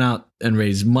guys went out and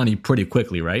raised money pretty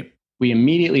quickly, right? We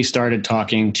immediately started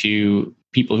talking to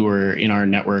people who were in our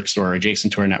networks or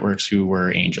adjacent to our networks who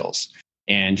were angels,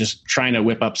 and just trying to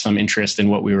whip up some interest in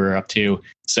what we were up to.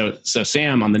 So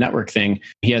Sam, on the network thing,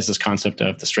 he has this concept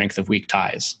of the strength of weak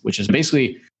ties, which is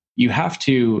basically you have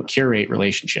to curate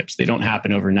relationships. They don't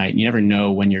happen overnight. You never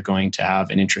know when you're going to have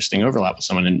an interesting overlap with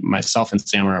someone. And myself and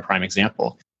Sam are a prime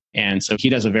example. And so he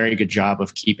does a very good job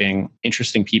of keeping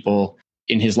interesting people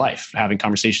in his life, having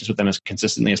conversations with them as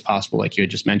consistently as possible, like you had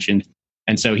just mentioned.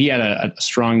 And so he had a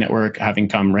strong network, having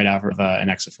come right out of an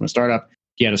exit from a startup.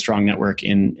 He had a strong network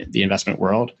in the investment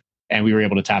world, and we were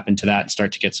able to tap into that and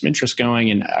start to get some interest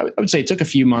going. And I would say it took a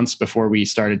few months before we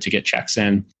started to get checks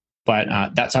in, but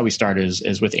that's how we started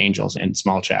is with angels and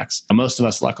small checks. Most of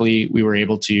us, luckily, we were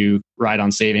able to ride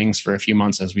on savings for a few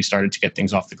months as we started to get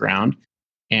things off the ground.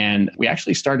 And we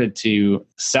actually started to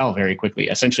sell very quickly,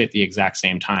 essentially at the exact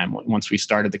same time. Once we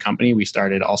started the company, we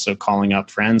started also calling up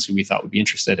friends who we thought would be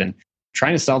interested in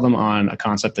trying to sell them on a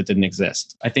concept that didn't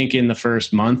exist. I think in the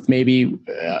first month, maybe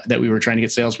that we were trying to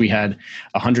get sales, we had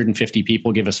 150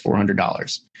 people give us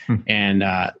 $400. And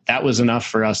that was enough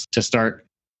for us to start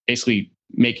basically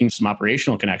making some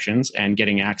operational connections and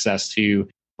getting access to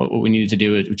what we needed to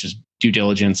do, which is due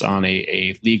diligence on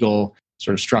a legal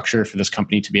sort of structure for this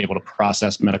company to be able to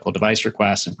process medical device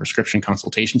requests and prescription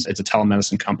consultations. It's a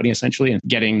telemedicine company, essentially. And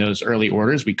getting those early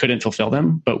orders, we couldn't fulfill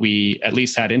them, but we at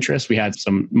least had interest. We had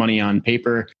some money on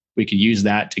paper. We could use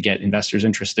that to get investors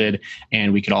interested.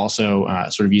 And we could also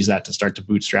sort of use that to start to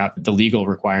bootstrap the legal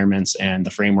requirements and the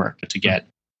framework to get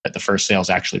the first sales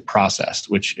actually processed,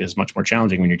 which is much more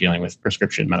challenging when you're dealing with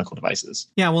prescription medical devices.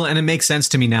 Yeah, well, and it makes sense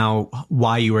to me now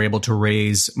why you were able to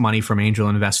raise money from angel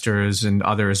investors and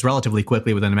others relatively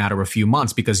quickly within a matter of a few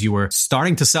months, because you were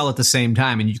starting to sell at the same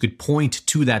time and you could point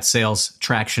to that sales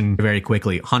traction very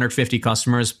quickly. 150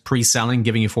 customers pre-selling,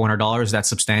 giving you $400, that's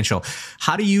substantial.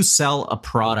 How do you sell a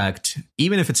product,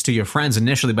 even if it's to your friends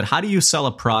initially, but how do you sell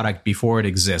a product before it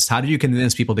exists? How do you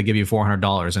convince people to give you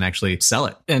 $400 and actually sell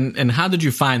it? And how did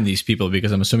you find these people?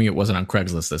 Because I'm assuming it wasn't on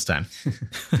Craigslist this time.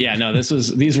 Yeah, no,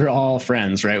 these were all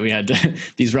friends, right?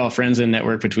 These were all friends in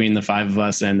network between the five of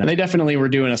us, and they definitely were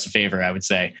doing us a favor, I would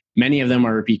say. Many of them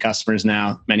are repeat customers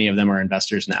now. Many of them are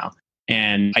investors now.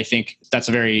 And I think that's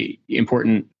a very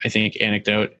important,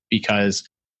 anecdote, because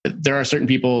there are certain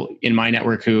people in my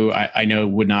network who I know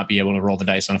would not be able to roll the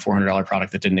dice on a $400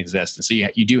 product that didn't exist. And so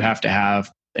you do have to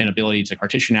have an ability to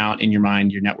partition out in your mind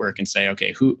your network and say,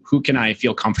 okay, who can I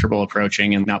feel comfortable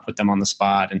approaching and not put them on the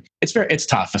spot? And it's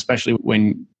tough, especially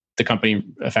when the company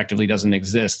effectively doesn't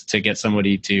exist, to get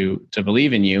somebody to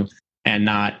believe in you and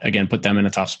not, again, put them in a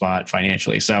tough spot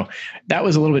financially. So that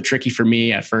was a little bit tricky for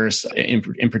me at first.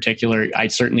 In particular, I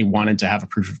certainly wanted to have a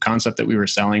proof of concept that we were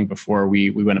selling before we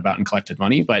went about and collected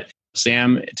money. But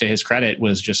Sam, to his credit,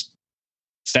 was just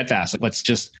steadfast.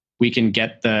 We can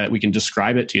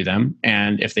describe it to them.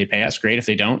 And if they pay us, great. If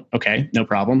they don't, okay, no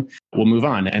problem. We'll move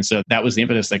on. And so that was the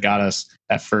impetus that got us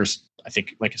at first, I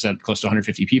think, like I said, close to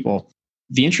 150 people.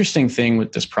 The interesting thing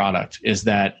with this product is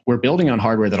that we're building on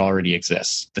hardware that already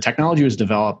exists. The technology was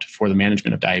developed for the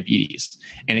management of diabetes,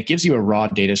 and it gives you a raw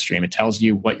data stream. It tells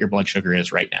you what your blood sugar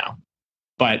is right now.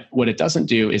 But what it doesn't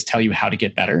do is tell you how to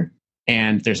get better.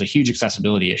 And there's a huge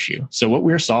accessibility issue. So what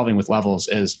we're solving with Levels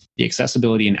is the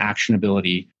accessibility and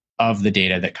actionability of the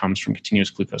data that comes from continuous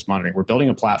glucose monitoring. We're building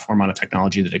a platform on a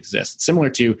technology that exists. Similar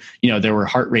to, there were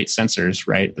heart rate sensors,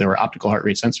 right? There were optical heart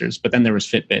rate sensors, but then there was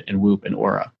Fitbit and Whoop and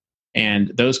Oura. And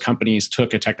those companies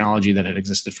took a technology that had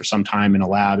existed for some time in a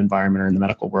lab environment or in the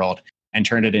medical world and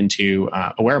turned it into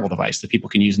a wearable device that people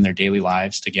can use in their daily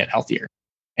lives to get healthier.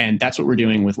 And that's what we're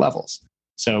doing with Levels.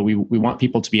 So we want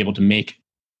people to be able to make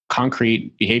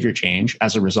concrete behavior change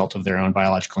as a result of their own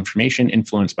biological information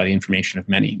influenced by the information of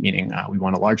many, meaning we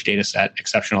want a large data set,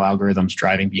 exceptional algorithms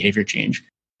driving behavior change.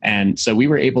 And so we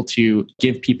were able to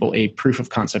give people a proof of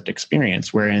concept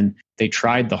experience wherein they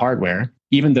tried the hardware,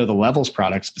 even though the Levels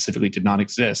product specifically did not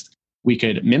exist. We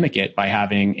could mimic it by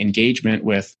having engagement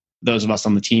with those of us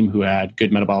on the team who had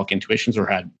good metabolic intuitions or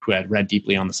who had read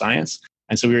deeply on the science.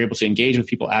 And so we were able to engage with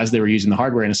people as they were using the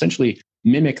hardware and essentially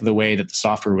mimic the way that the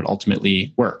software would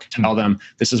ultimately work. Tell them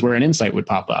this is where an insight would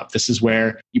pop up. This is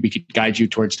where we could guide you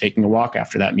towards taking a walk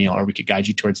after that meal, or we could guide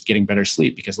you towards getting better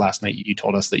sleep because last night you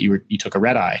told us that you took a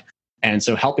red eye. And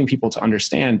so helping people to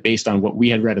understand based on what we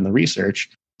had read in the research,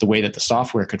 the way that the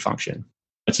software could function.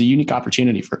 It's a unique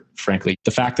opportunity frankly.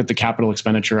 The fact that the capital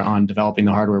expenditure on developing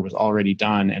the hardware was already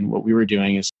done, and what we were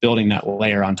doing is building that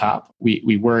layer on top.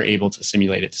 We were able to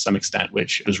simulate it to some extent,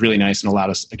 which was really nice and allowed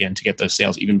us, again, to get those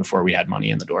sales even before we had money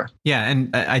in the door. Yeah,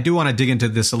 and I do want to dig into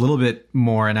this a little bit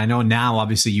more. And I know now,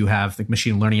 obviously, you have like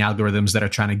machine learning algorithms that are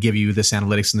trying to give you this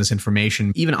analytics and this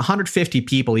information. Even 150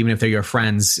 people, even if they're your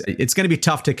friends, it's going to be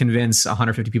tough to convince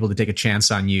 150 people to take a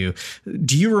chance on you.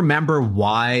 Do you remember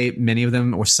why many of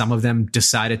them or some of them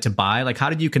decided to buy? Like, how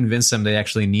did you convince them they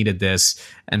actually needed this?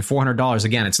 And $400,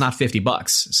 again, it's not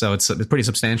 $50, so it's pretty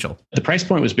substantial. The price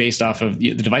point was based off of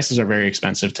the devices are very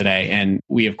expensive today, and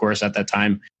we, of course, at that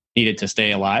time needed to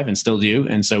stay alive and still do,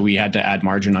 and so we had to add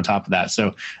margin on top of that.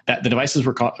 So that the devices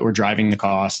were driving the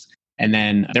cost, and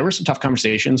then there were some tough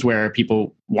conversations where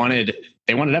people wanted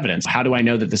evidence. How do I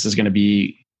know that this is going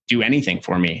to do anything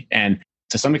for me? And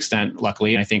to some extent,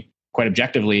 luckily, I think quite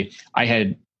objectively, I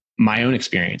had my own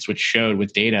experience, which showed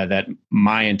with data that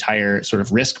my entire sort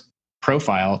of risk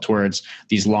profile towards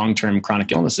these long-term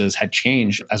chronic illnesses had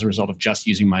changed as a result of just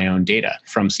using my own data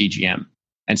from CGM.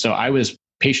 And so I was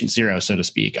patient zero, so to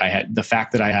speak. I had the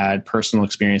fact that I had personal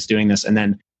experience doing this, and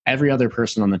then every other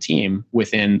person on the team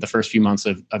within the first few months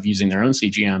of using their own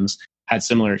CGMs had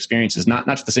similar experiences, not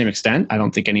to the same extent. I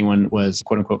don't think anyone was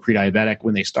quote unquote pre-diabetic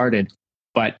when they started,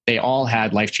 but they all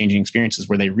had life-changing experiences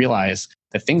where they realized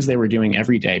the things they were doing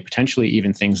every day, potentially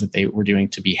even things that they were doing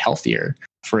to be healthier,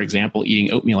 for example,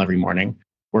 eating oatmeal every morning,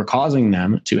 were causing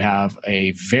them to have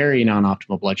a very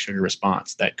non-optimal blood sugar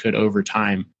response that could over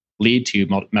time lead to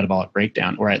metabolic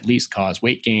breakdown, or at least cause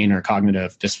weight gain or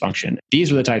cognitive dysfunction.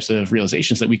 These were the types of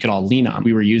realizations that we could all lean on.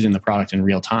 We were using the product in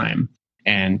real time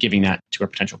and giving that to our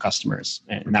potential customers.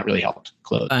 And that really helped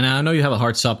close. And I know you have a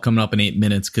hard stop coming up in 8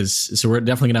 minutes, so we're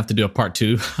definitely going to have to do a part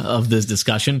 2 of this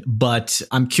discussion. But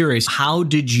I'm curious, how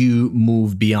did you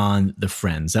move beyond the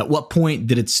friends? At what point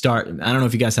did it start? I don't know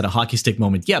if you guys had a hockey stick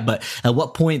moment yet, but at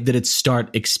what point did it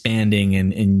start expanding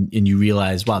and you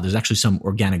realize, wow, there's actually some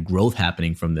organic growth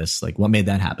happening from this? Like, what made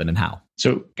that happen and how?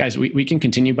 So guys, we can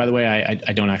continue. By the way,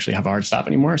 I don't actually have a hard stop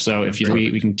anymore. So if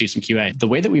we can do some QA. The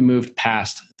way that we moved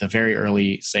past the very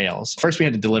early sales, first we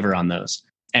had to deliver on those.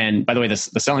 And by the way, the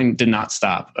selling did not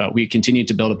stop. We continued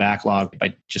to build a backlog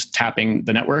by just tapping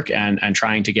the network and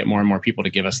trying to get more and more people to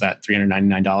give us that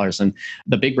 $399. And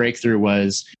the big breakthrough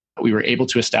was we were able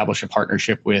to establish a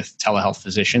partnership with telehealth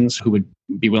physicians who would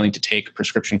be willing to take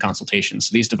prescription consultations.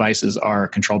 So these devices are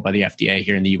controlled by the FDA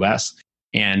here in the US.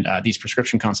 And these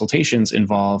prescription consultations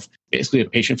involve basically a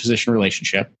patient-physician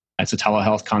relationship. It's a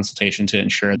telehealth consultation to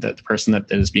ensure that the person that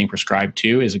is being prescribed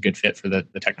to is a good fit for the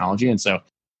technology. And so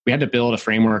we had to build a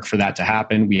framework for that to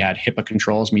happen. We had HIPAA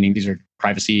controls, meaning these are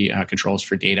privacy controls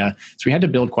for data. So we had to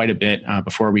build quite a bit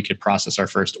before we could process our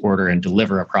first order and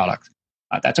deliver a product.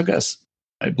 I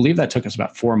believe that took us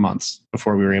about 4 months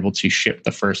before we were able to ship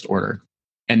the first order.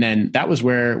 And then that was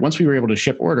where, once we were able to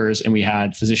ship orders and we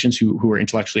had physicians who were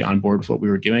intellectually on board with what we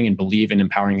were doing and believe in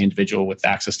empowering the individual with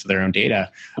access to their own data,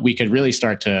 we could really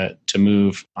start to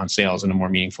move on sales in a more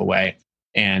meaningful way.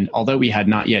 And although we had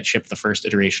not yet shipped the first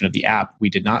iteration of the app, we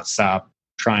did not stop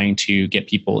trying to get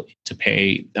people to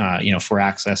pay for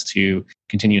access to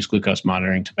continuous glucose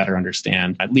monitoring to better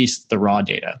understand at least the raw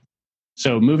data.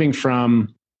 So moving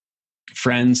from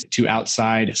friends to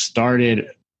outside started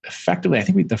effectively, I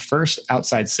think the first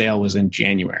outside sale was in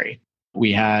January.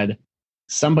 We had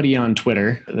somebody on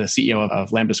Twitter, the CEO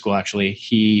of Lambda School, actually,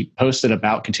 he posted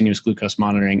about continuous glucose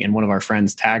monitoring, and one of our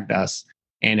friends tagged us,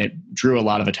 and it drew a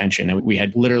lot of attention. And we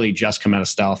had literally just come out of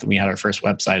stealth, and we had our first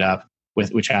website up,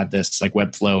 which had this like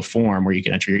Webflow form where you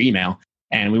could enter your email.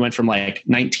 And we went from like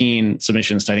 19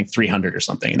 submissions to I think 300 or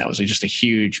something. And that was just a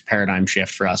huge paradigm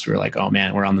shift for us. We were like, oh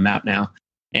man, we're on the map now.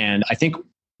 And I think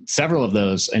several of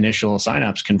those initial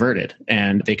signups converted,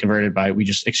 and they converted we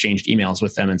just exchanged emails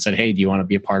with them and said, hey, do you want to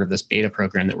be a part of this beta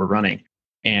program that we're running?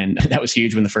 And that was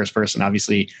huge when the first person,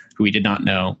 obviously, who we did not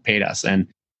know, paid us. And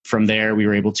from there, we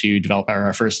were able to develop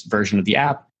our first version of the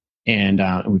app. And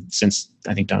we've since,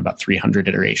 I think, done about 300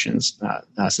 iterations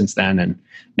since then. And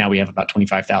now we have about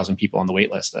 25,000 people on the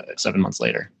wait list 7 months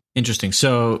later. Interesting.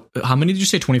 So how many did you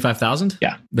say? 25,000?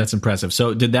 Yeah. That's impressive.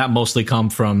 So did that mostly come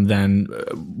from then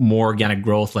more organic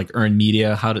growth, like earned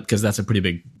media? Because that's a pretty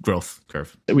big growth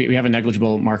curve. We have a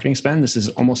negligible marketing spend. This is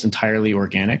almost entirely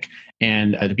organic.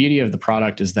 And the beauty of the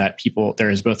product is that there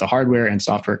is both a hardware and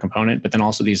software component, but then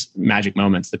also these magic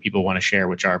moments that people want to share,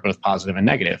 which are both positive and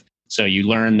negative. So you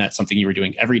learn that something you were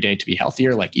doing every day to be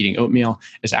healthier, like eating oatmeal,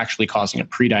 is actually causing a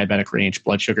pre-diabetic range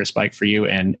blood sugar spike for you.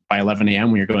 And by 11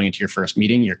 a.m., when you're going into your first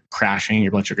meeting, you're crashing,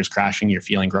 your blood sugar's crashing, you're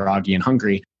feeling groggy and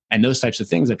hungry. And those types of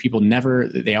things that people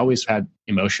they always had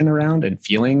emotion around and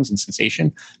feelings and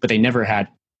sensation, but they never had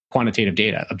quantitative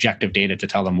data, objective data to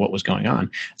tell them what was going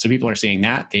on. So people are seeing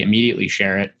that, they immediately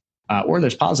share it. Or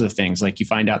there's positive things, like you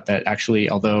find out that actually,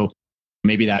 although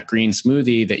maybe that green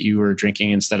smoothie that you were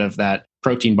drinking instead of that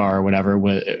protein bar or whatever,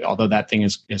 although that thing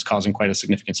is causing quite a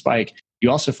significant spike,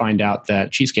 you also find out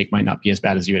that cheesecake might not be as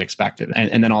bad as you had expected.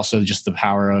 And then also just the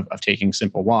power of taking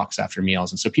simple walks after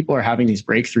meals. And so people are having these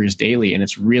breakthroughs daily, and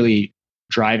it's really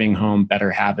driving home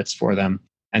better habits for them.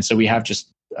 And so we have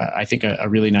just, I think, a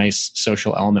really nice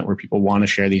social element where people want to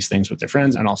share these things with their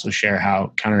friends and also share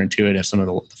how counterintuitive some of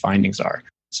the findings are.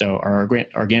 So our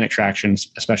organic traction,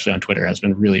 especially on Twitter, has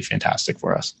been really fantastic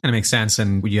for us. And it makes sense.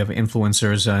 And you have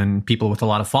influencers and people with a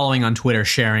lot of following on Twitter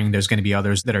sharing. There's going to be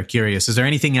others that are curious. Is there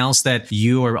anything else that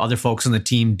you or other folks on the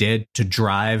team did to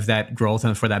drive that growth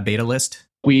and for that beta list?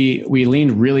 We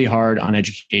leaned really hard on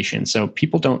education. So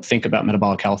people don't think about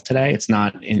metabolic health today. It's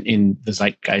not in the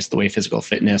zeitgeist the way physical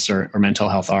fitness or mental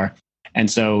health are. And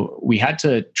so we had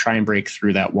to try and break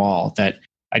through that wall that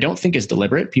I don't think is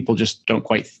deliberate. People just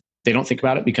they don't think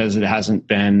about it because it hasn't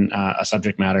been a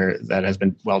subject matter that has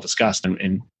been well discussed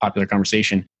in popular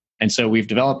conversation. And so we've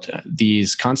developed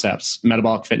these concepts,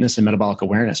 metabolic fitness and metabolic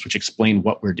awareness, which explain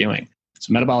what we're doing.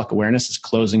 So metabolic awareness is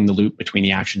closing the loop between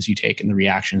the actions you take and the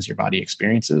reactions your body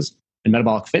experiences. And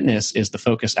metabolic fitness is the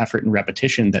focus, effort, and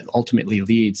repetition that ultimately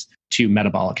leads to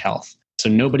metabolic health. So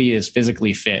nobody is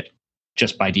physically fit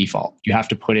just by default. You have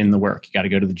to put in the work. You got to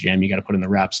go to the gym. You got to put in the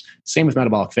reps. Same with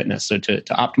metabolic fitness. So to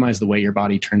optimize the way your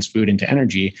body turns food into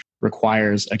energy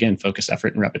requires, again, focus,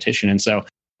 effort, and repetition. And so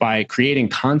by creating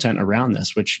content around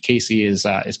this, which Casey is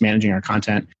managing our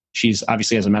content, she's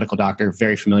obviously, as a medical doctor,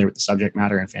 very familiar with the subject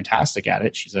matter and fantastic at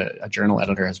it. She's a journal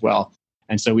editor as well.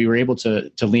 And so we were able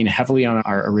to lean heavily on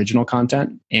our original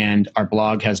content. And our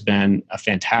blog has been a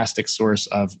fantastic source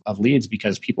of leads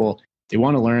because people, they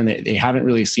want to learn that they haven't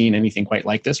really seen anything quite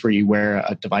like this, where you wear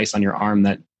a device on your arm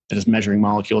that is measuring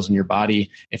molecules in your body.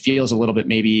 It feels a little bit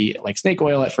maybe like snake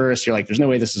oil at first. You're like, there's no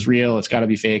way this is real. It's got to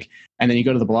be fake. And then you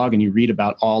go to the blog and you read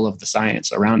about all of the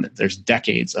science around it. There's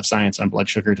decades of science on blood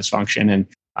sugar dysfunction and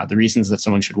the reasons that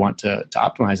someone should want to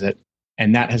optimize it.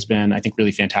 And that has been, I think,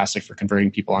 really fantastic for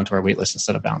converting people onto our waitlist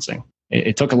instead of bouncing.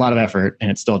 It took a lot of effort,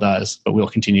 and it still does, but we'll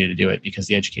continue to do it because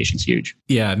the education's huge.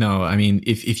 Yeah, no, I mean,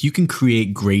 if you can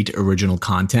create great original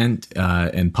content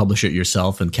and publish it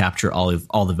yourself and capture all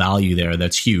the value there,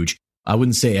 that's huge. I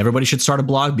wouldn't say everybody should start a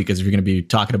blog, because if you're going to be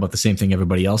talking about the same thing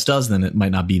everybody else does, then it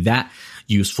might not be that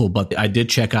useful. But I did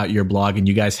check out your blog, and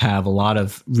you guys have a lot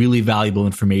of really valuable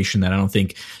information that I don't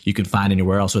think you can find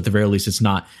anywhere else. So at the very least, it's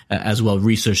not as well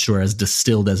researched or as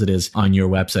distilled as it is on your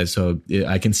website. So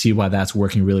I can see why that's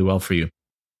working really well for you.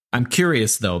 I'm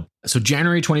curious though. So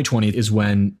January 2020 is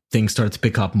when things start to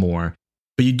pick up more.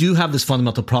 But you do have this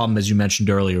fundamental problem, as you mentioned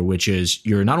earlier, which is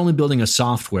you're not only building a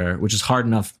software, which is hard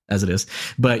enough as it is,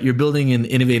 but you're building an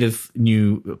innovative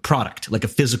new product, like a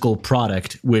physical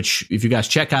product, which if you guys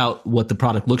check out what the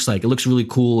product looks like, it looks really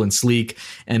cool and sleek.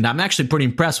 And I'm actually pretty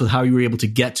impressed with how you were able to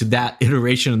get to that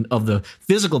iteration of the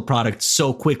physical product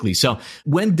so quickly. So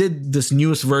when did this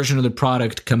newest version of the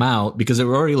product come out? Because it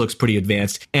already looks pretty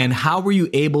advanced. And how were you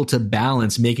able to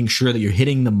balance making sure that you're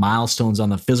hitting the milestones on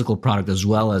the physical product as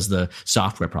well as the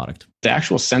software product? The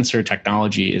actual sensor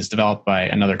technology is developed by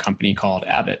another company called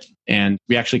Abbott, and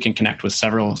we actually can connect with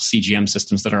several CGM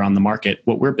systems that are on the market.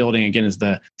 What we're building, again, is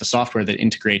the software that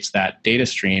integrates that data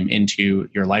stream into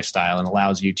your lifestyle and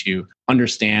allows you to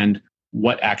understand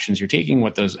what actions you're taking,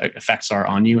 what those effects are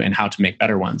on you, and how to make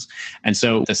better ones. And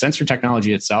so the sensor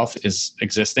technology itself is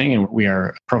existing, and we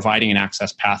are providing an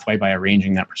access pathway by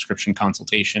arranging that prescription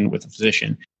consultation with a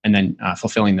physician and then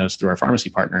fulfilling those through our pharmacy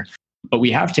partner. But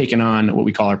we have taken on what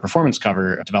we call our performance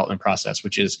cover development process,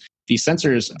 which is these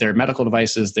sensors, they're medical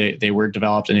devices. They were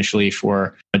developed initially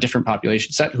for a different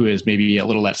population set who is maybe a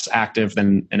little less active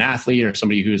than an athlete or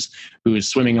somebody who's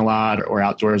swimming a lot or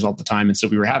outdoors all the time. And so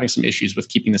we were having some issues with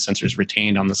keeping the sensors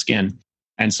retained on the skin.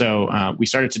 And so we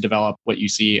started to develop what you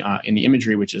see in the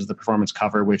imagery, which is the performance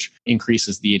cover, which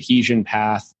increases the adhesion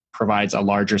path, provides a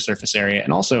larger surface area,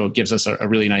 and also gives us a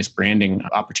really nice branding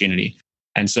opportunity.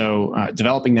 And so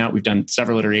developing that, we've done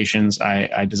several iterations.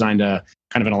 I designed a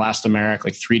kind of an elastomeric,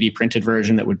 like 3D printed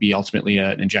version that would be ultimately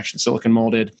an injection silicone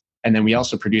molded. And then we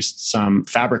also produced some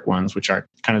fabric ones, which are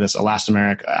kind of this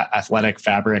elastomeric athletic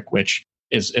fabric, which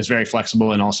is very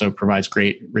flexible and also provides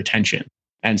great retention.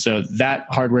 And so that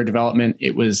hardware development,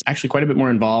 it was actually quite a bit more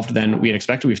involved than we had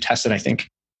expected. We've tested, I think,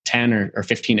 10 or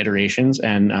 15 iterations,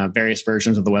 and various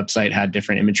versions of the website had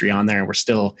different imagery on there. And we're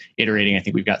still iterating. I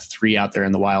think we've got 3 out there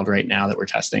in the wild right now that we're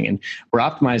testing. And we're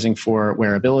optimizing for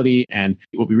wearability. And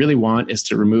what we really want is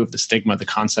to remove the stigma, the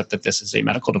concept that this is a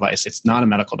medical device. It's not a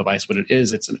medical device. What it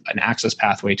is, it's an access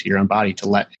pathway to your own body to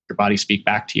let your body speak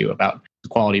back to you about the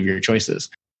quality of your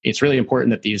choices. It's really important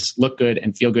that these look good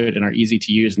and feel good and are easy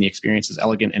to use, and the experience is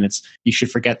elegant. And you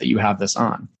should forget that you have this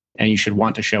on. And you should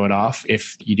want to show it off.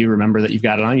 If you do remember that you've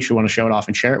got it on, you should want to show it off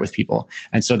and share it with people.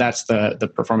 And so that's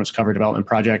the performance cover development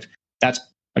project. That's,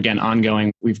 again,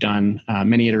 ongoing. We've done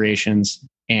many iterations.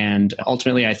 And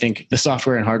ultimately, I think the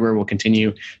software and hardware will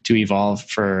continue to evolve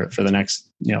for the next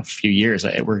few years.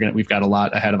 We've got a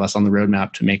lot ahead of us on the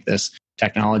roadmap to make this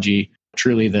technology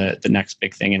truly the next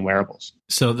big thing in wearables.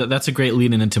 So that's a great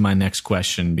lead in into my next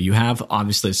question. You have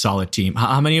obviously a solid team.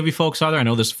 How many of you folks are there? I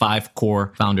know there's 5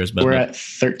 core founders, but we're at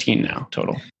 13 now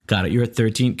total. Got it. You're at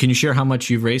 13. Can you share how much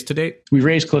you've raised to date? We've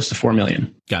raised close to $4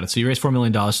 million. Got it. So you raised $4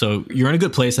 million. So you're in a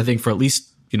good place, I think, for at least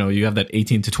you have that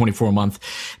 18 to 24 month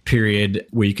period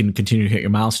where you can continue to hit your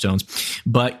milestones.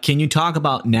 But can you talk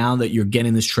about, now that you're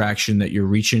getting this traction, that you're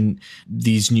reaching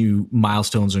these new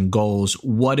milestones and goals,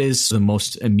 what is the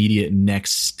most immediate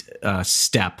next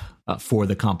step for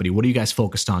the company? What are you guys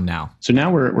focused on now? So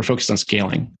now we're focused on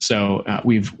scaling. So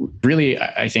we've really,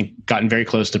 I think, gotten very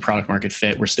close to product market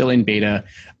fit. We're still in beta,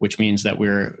 which means that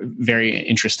we're very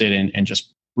interested in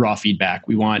just raw feedback.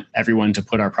 We want everyone to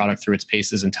put our product through its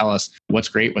paces and tell us what's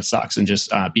great, what sucks, and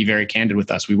just be very candid with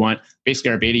us. We want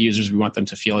basically our beta users, we want them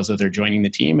to feel as though they're joining the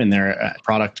team and they're a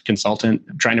product consultant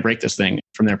trying to break this thing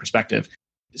from their perspective.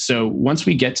 So once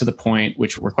we get to the point,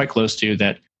 which we're quite close to,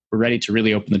 that we're ready to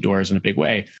really open the doors in a big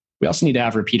way, we also need to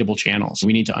have repeatable channels.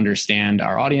 We need to understand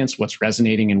our audience, what's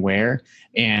resonating and where,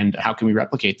 and how can we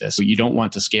replicate this. So you don't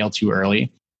want to scale too early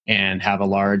and have a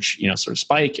large, sort of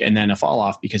spike and then a fall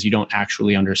off because you don't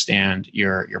actually understand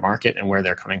your market and where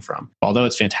they're coming from. Although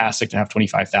it's fantastic to have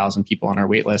 25,000 people on our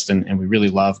wait list and we really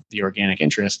love the organic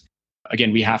interest,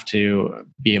 again, we have to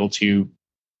be able to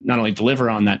not only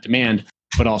deliver on that demand,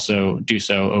 but also do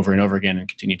so over and over again and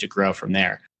continue to grow from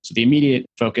there. So the immediate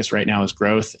focus right now is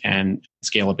growth and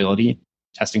scalability,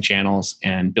 testing channels,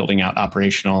 and building out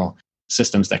operational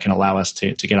systems that can allow us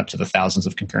to get up to the thousands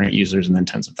of concurrent users and then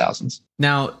tens of thousands.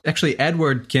 Now, actually,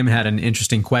 Edward Kim had an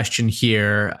interesting question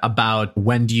here about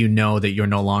when do you know that you're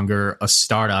no longer a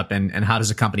startup and how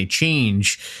does a company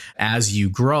change as you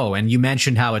grow? And you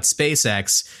mentioned how at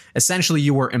SpaceX, essentially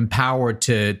you were empowered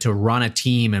to run a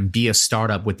team and be a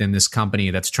startup within this company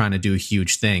that's trying to do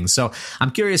huge things. So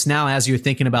I'm curious now, as you're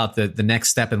thinking about the next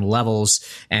step in levels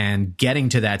and getting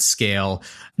to that scale,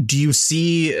 do you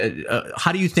see,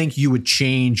 how do you think you would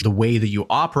change the way that you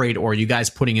operate, or are you guys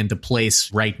putting into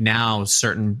place right now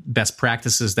certain best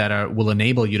practices that will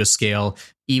enable you to scale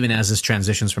even as this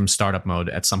transitions from startup mode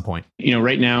at some point?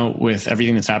 Right now with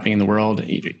everything that's happening in the world,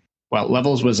 well,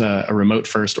 Levels was a remote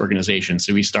first organization.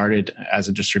 So we started as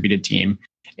a distributed team,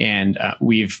 and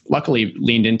we've luckily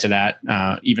leaned into that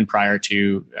even prior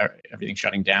to everything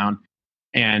shutting down.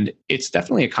 And it's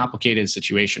definitely a complicated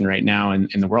situation right now in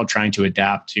the world, trying to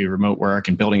adapt to remote work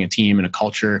and building a team and a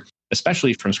culture,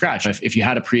 especially from scratch. If you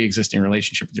had a pre-existing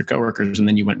relationship with your coworkers and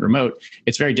then you went remote,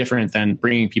 it's very different than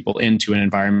bringing people into an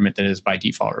environment that is by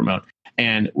default remote.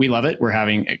 And we love it. We're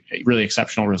having really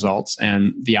exceptional results,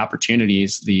 and the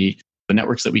opportunities, the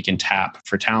networks that we can tap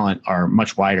for talent are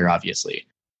much wider, obviously.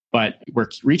 But we're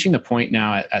reaching the point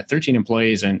now at 13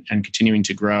 employees and continuing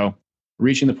to grow,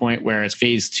 reaching the point where it's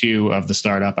phase 2 of the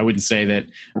startup. I wouldn't say that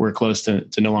we're close to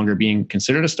no longer being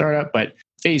considered a startup, but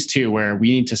phase 2, where we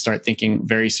need to start thinking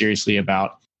very seriously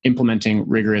about implementing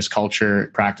rigorous culture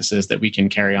practices that we can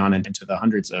carry on into the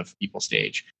hundreds of people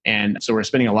stage. And so we're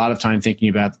spending a lot of time thinking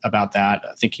about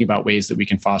that, thinking about ways that we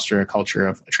can foster a culture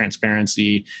of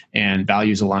transparency and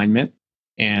values alignment.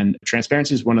 And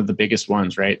transparency is one of the biggest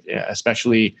ones, right?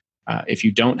 Especially if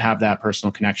you don't have that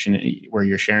personal connection where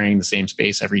you're sharing the same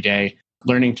space every day.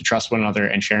 Learning to trust one another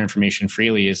and share information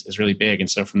freely is really big. And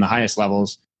so from the highest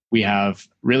levels, we have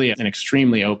really an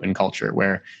extremely open culture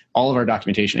where all of our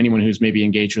documentation, anyone who's maybe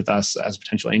engaged with us as a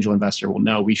potential angel investor will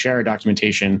know we share our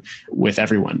documentation with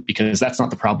everyone, because that's not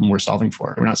the problem we're solving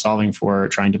for. We're not solving for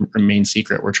trying to remain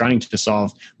secret. We're trying to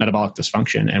solve metabolic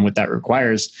dysfunction. And what that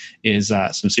requires is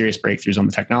some serious breakthroughs on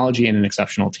the technology and an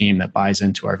exceptional team that buys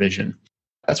into our vision.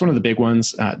 That's one of the big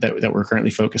ones that we're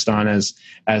currently focused on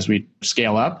as we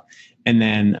scale up. And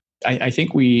then I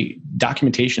think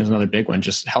documentation is another big one,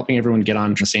 just helping everyone get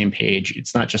on the same page.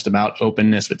 It's not just about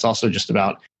openness, but it's also just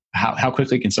about how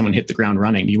quickly can someone hit the ground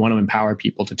running? You want to empower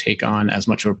people to take on as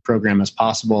much of a program as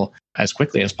possible, as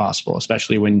quickly as possible,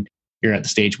 especially when you're at the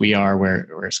stage we are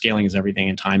where scaling is everything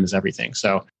and time is everything.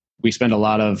 So we spend a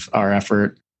lot of our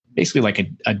effort, basically like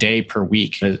a day per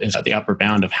week is at the upper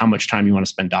bound of how much time you want to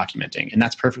spend documenting. And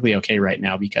that's perfectly okay right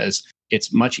now because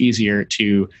it's much easier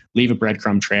to leave a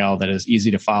breadcrumb trail that is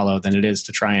easy to follow than it is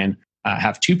to try and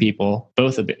have two people,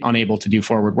 both a bit unable to do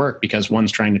forward work because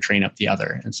one's trying to train up the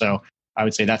other. And so I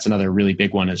would say that's another really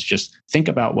big one, is just think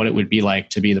about what it would be like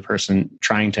to be the person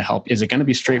trying to help. Is it going to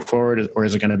be straightforward, or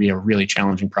is it going to be a really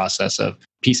challenging process of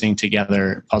piecing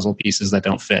together puzzle pieces that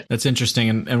don't fit? That's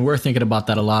interesting. And we're thinking about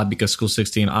that a lot because School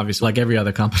 16, obviously, like every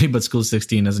other company, but School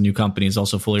 16 as a new company is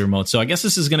also fully remote. So I guess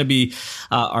this is going to be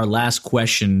our last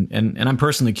question. And I'm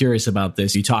personally curious about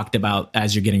this. You talked about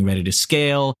as you're getting ready to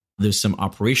scale, there's some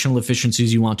operational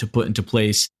efficiencies you want to put into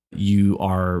place. You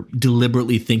are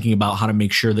deliberately thinking about how to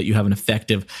make sure that you have an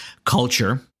effective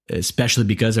culture, especially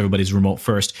because everybody's remote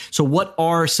first. So what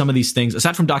are some of these things,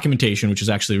 aside from documentation, which is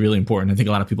actually really important? I think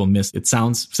a lot of people miss. It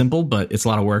sounds simple, but it's a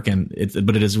lot of work,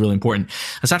 but it is really important.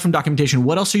 Aside from documentation,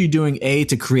 what else are you doing,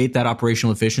 to create that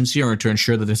operational efficiency or to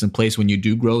ensure that it's in place when you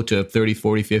do grow to 30,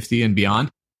 40, 50 and beyond?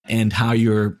 And how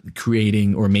you're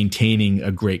creating or maintaining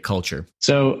a great culture?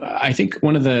 So I think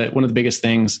one of the biggest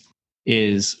things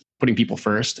is putting people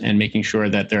first and making sure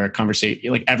that there are conversations,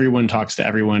 like everyone talks to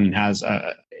everyone and has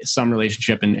some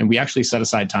relationship. And we actually set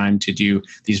aside time to do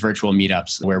these virtual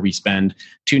meetups where we spend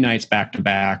 2 nights back to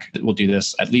back. We'll do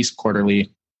this at least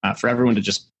quarterly for everyone to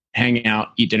just hang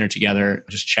out, eat dinner together,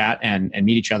 just chat and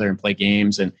meet each other and play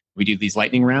games. And we do these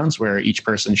lightning rounds where each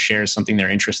person shares something they're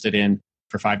interested in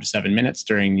for 5 to 7 minutes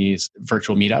during these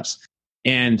virtual meetups.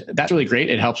 And that's really great.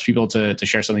 It helps people to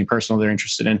share something personal they're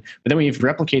interested in. But then we've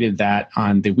replicated that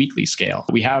on the weekly scale.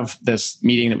 We have this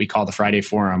meeting that we call the Friday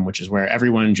Forum, which is where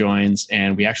everyone joins,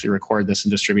 and we actually record this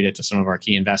and distribute it to some of our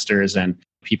key investors and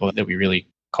people that we really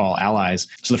call allies.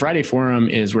 So the Friday Forum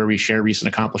is where we share recent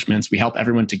accomplishments. We help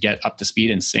everyone to get up to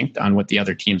speed and synced on what the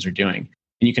other teams are doing.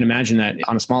 And you can imagine that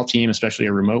on a small team, especially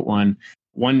a remote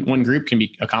one group can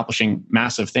be accomplishing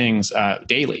massive things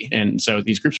daily. And so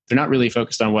these groups, they're not really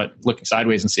focused on looking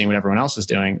sideways and seeing what everyone else is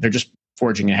doing. They're just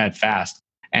forging ahead fast.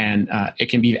 And it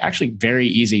can be actually very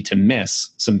easy to miss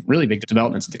some really big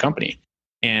developments at the company.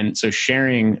 And so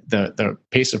sharing the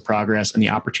pace of progress and the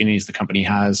opportunities the company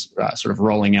has sort of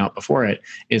rolling out before it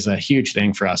is a huge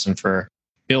thing for us and for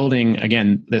building,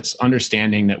 again, this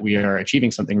understanding that we are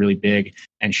achieving something really big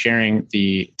and sharing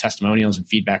the testimonials and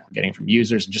feedback we're getting from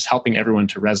users and just helping everyone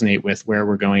to resonate with where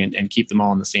we're going and keep them all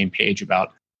on the same page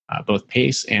about both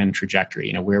pace and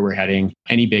trajectory, where we're heading.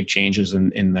 Any big changes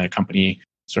in the company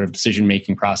sort of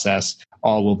decision-making process,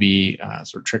 all will be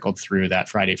sort of trickled through that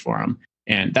Friday Forum.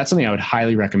 And that's something I would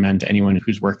highly recommend to anyone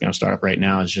who's working on a startup right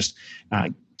now, is just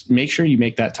make sure you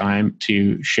make that time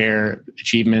to share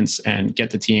achievements and get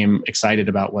the team excited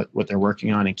about what they're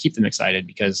working on and keep them excited,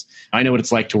 because I know what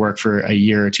it's like to work for a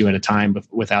year or two at a time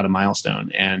without a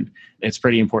milestone. And it's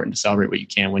pretty important to celebrate what you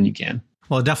can when you can.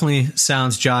 Well, it definitely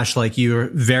sounds, Josh, like you're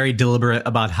very deliberate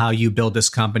about how you build this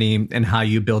company and how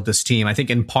you build this team. I think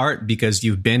in part because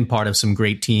you've been part of some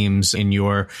great teams in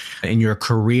your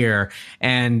career.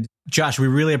 And Josh, we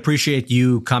really appreciate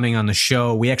you coming on the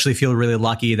show. We actually feel really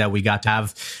lucky that we got to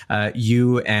have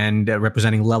you and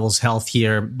representing Levels Health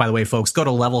here. By the way, folks, go to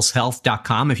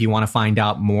levelshealth.com if you want to find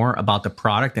out more about the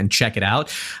product and check it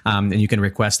out. And you can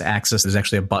request access. There's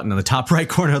actually a button on the top right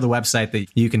corner of the website that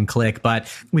you can click. But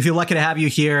we feel lucky to have you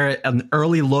here. An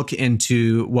early look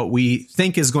into what we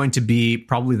think is going to be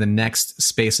probably the next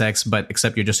SpaceX, but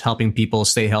except you're just helping people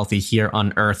stay healthy here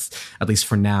on Earth, at least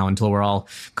for now, until we're all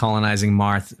colonizing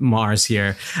Mars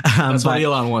here. That's what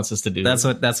Elon wants us to do. That's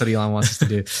what Elon wants us to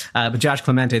do. But Josh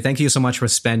Clemente, thank you so much for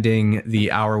spending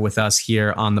the hour with us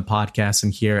here on the podcast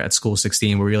and here at School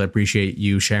 16. We really appreciate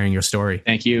you sharing your story.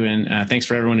 Thank you. And thanks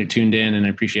for everyone who tuned in, and I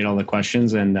appreciate all the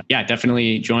questions. And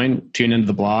definitely tune into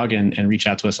the blog and reach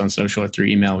out to us on social or through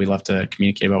email. We love to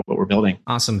communicate about what we're building.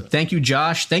 Awesome. Thank you,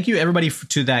 Josh. Thank you, everybody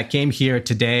that came here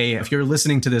today. If you're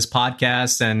listening to this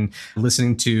podcast and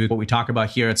listening to what we talk about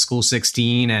here at School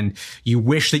 16, and you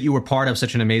wish that you were part of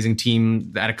such an amazing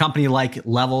team at a company like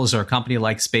Levels or a company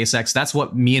like SpaceX, that's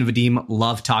what me and Vadim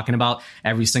love talking about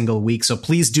every single week. So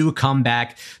please do come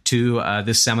back to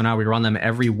this seminar. We run them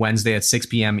every Wednesday at 6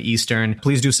 p.m. Eastern.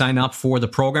 Please do sign up for the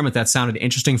program if that sounded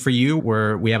interesting for you.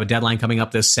 We have a deadline coming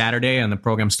up this Saturday, and the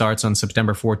program starts on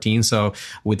September 14th. So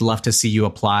we'd love to see you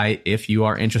apply if you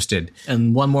are interested.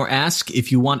 And one more ask: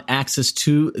 if you want access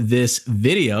to this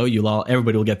video,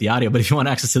 everybody will get the audio, but if you want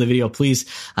access to the video, please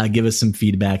give us some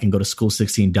feedback feedback and go to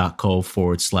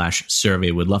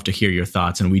school16.co/survey. We'd love to hear your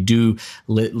thoughts. And we do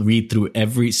read through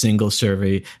every single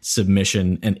survey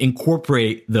submission and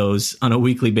incorporate those on a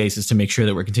weekly basis to make sure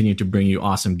that we're continuing to bring you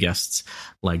awesome guests.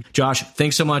 Like Josh,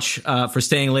 thanks so much for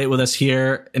staying late with us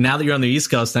here. And now that you're on the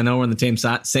East Coast, I know we're in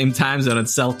the same time zone.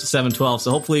 It's 7:12.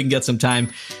 So hopefully you can get some time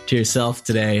to yourself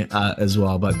today as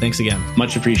well. But thanks again.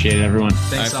 Much appreciated, everyone.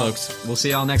 Thanks, all right, folks. We'll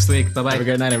see y'all next week. Bye-bye. Have a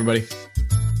great night, everybody.